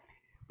 But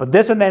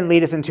this would then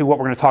lead us into what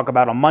we're going to talk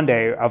about on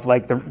Monday of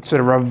like the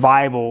sort of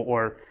revival,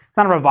 or it's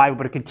not a revival,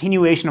 but a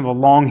continuation of a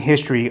long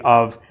history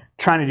of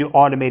trying to do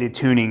automated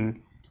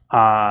tuning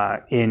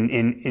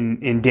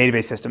in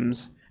database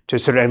systems to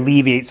sort of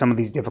alleviate some of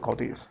these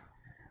difficulties,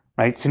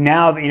 right? So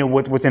now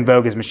what's in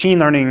vogue is machine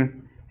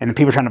learning, and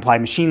people are trying to apply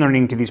machine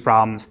learning to these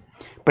problems,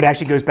 but it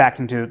actually goes back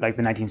into like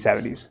the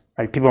 1970s.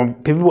 Right? People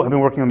have been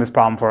working on this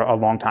problem for a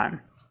long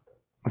time.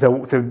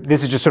 So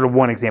this is just sort of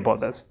one example of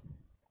this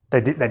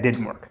that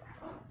didn't work.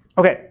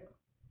 Okay.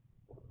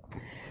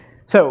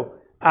 So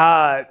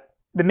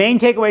the main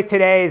takeaways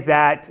today is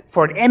that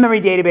for an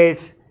in-memory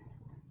database,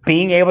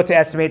 being able to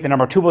estimate the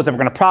number of tuples that we're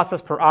going to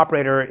process per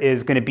operator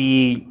is going to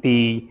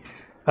be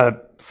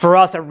for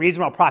us, a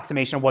reasonable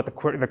approximation of what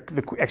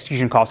the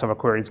execution cost of a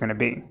query is going to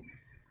be.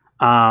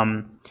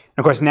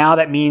 Of course, now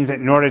that means that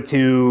in order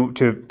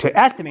to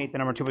estimate the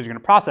number of tuples you're going to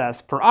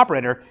process per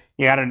operator,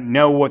 you got to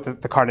know what the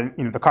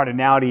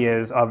cardinality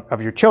is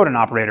of your children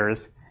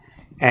operators,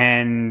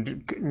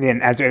 and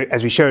then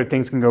as we showed,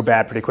 things can go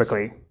bad pretty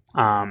quickly.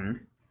 And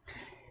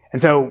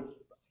so,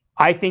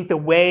 I think the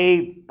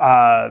way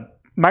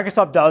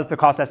Microsoft does the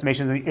cost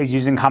estimations is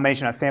using a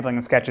combination of sampling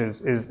and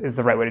sketches is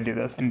the right way to do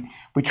this. And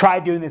we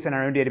tried doing this in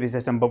our own database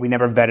system, but we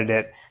never vetted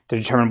it to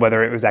determine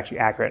whether it was actually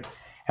accurate.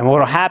 And what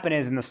will happen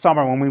is in the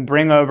summer, when we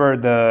bring over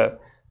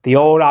the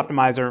old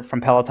optimizer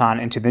from Peloton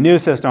into the new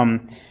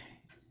system,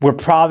 we're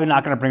probably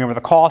not going to bring over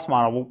the cost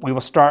model. We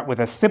will start with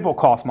a simple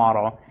cost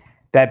model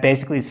that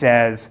basically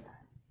says,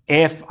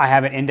 if I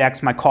have an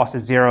index, my cost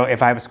is 0.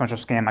 If I have a sequential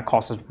scan, my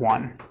cost is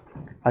 1.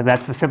 Like,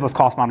 that's the simplest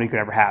cost model you could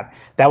ever have.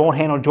 That won't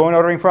handle joint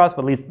ordering for us,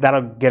 but at least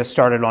that'll get us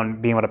started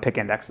on being able to pick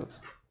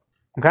indexes.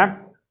 Okay?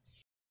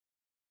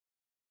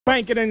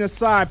 Bank it in the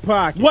side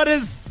pocket. What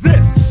is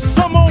this?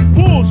 Some old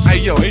bullshit. Hey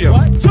yo, hey yo.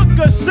 What? Took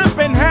a sip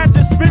and had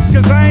to spit,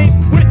 cause I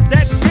ain't with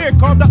that beer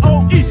called the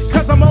OE.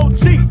 Cause I'm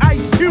OG,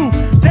 Ice Cube,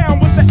 down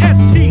with the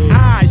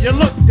STI. You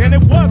looked and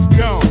it was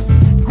gone.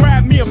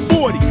 Grabbed me a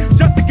 40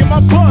 just to get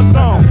my buzz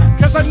on.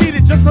 Cause I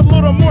needed just a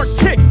little more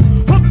kick.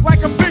 Hooked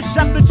like a fish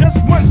after just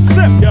one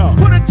sip. Yo.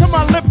 Put it to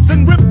my lips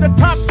and ripped the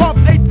top off.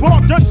 8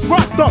 ball done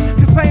dropped off.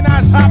 Cause St.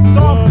 I's hopped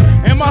off.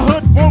 And my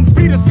hood won't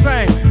be the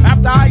same.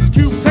 After Ice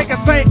Cube take a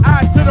St.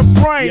 I to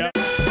the brain. Yeah.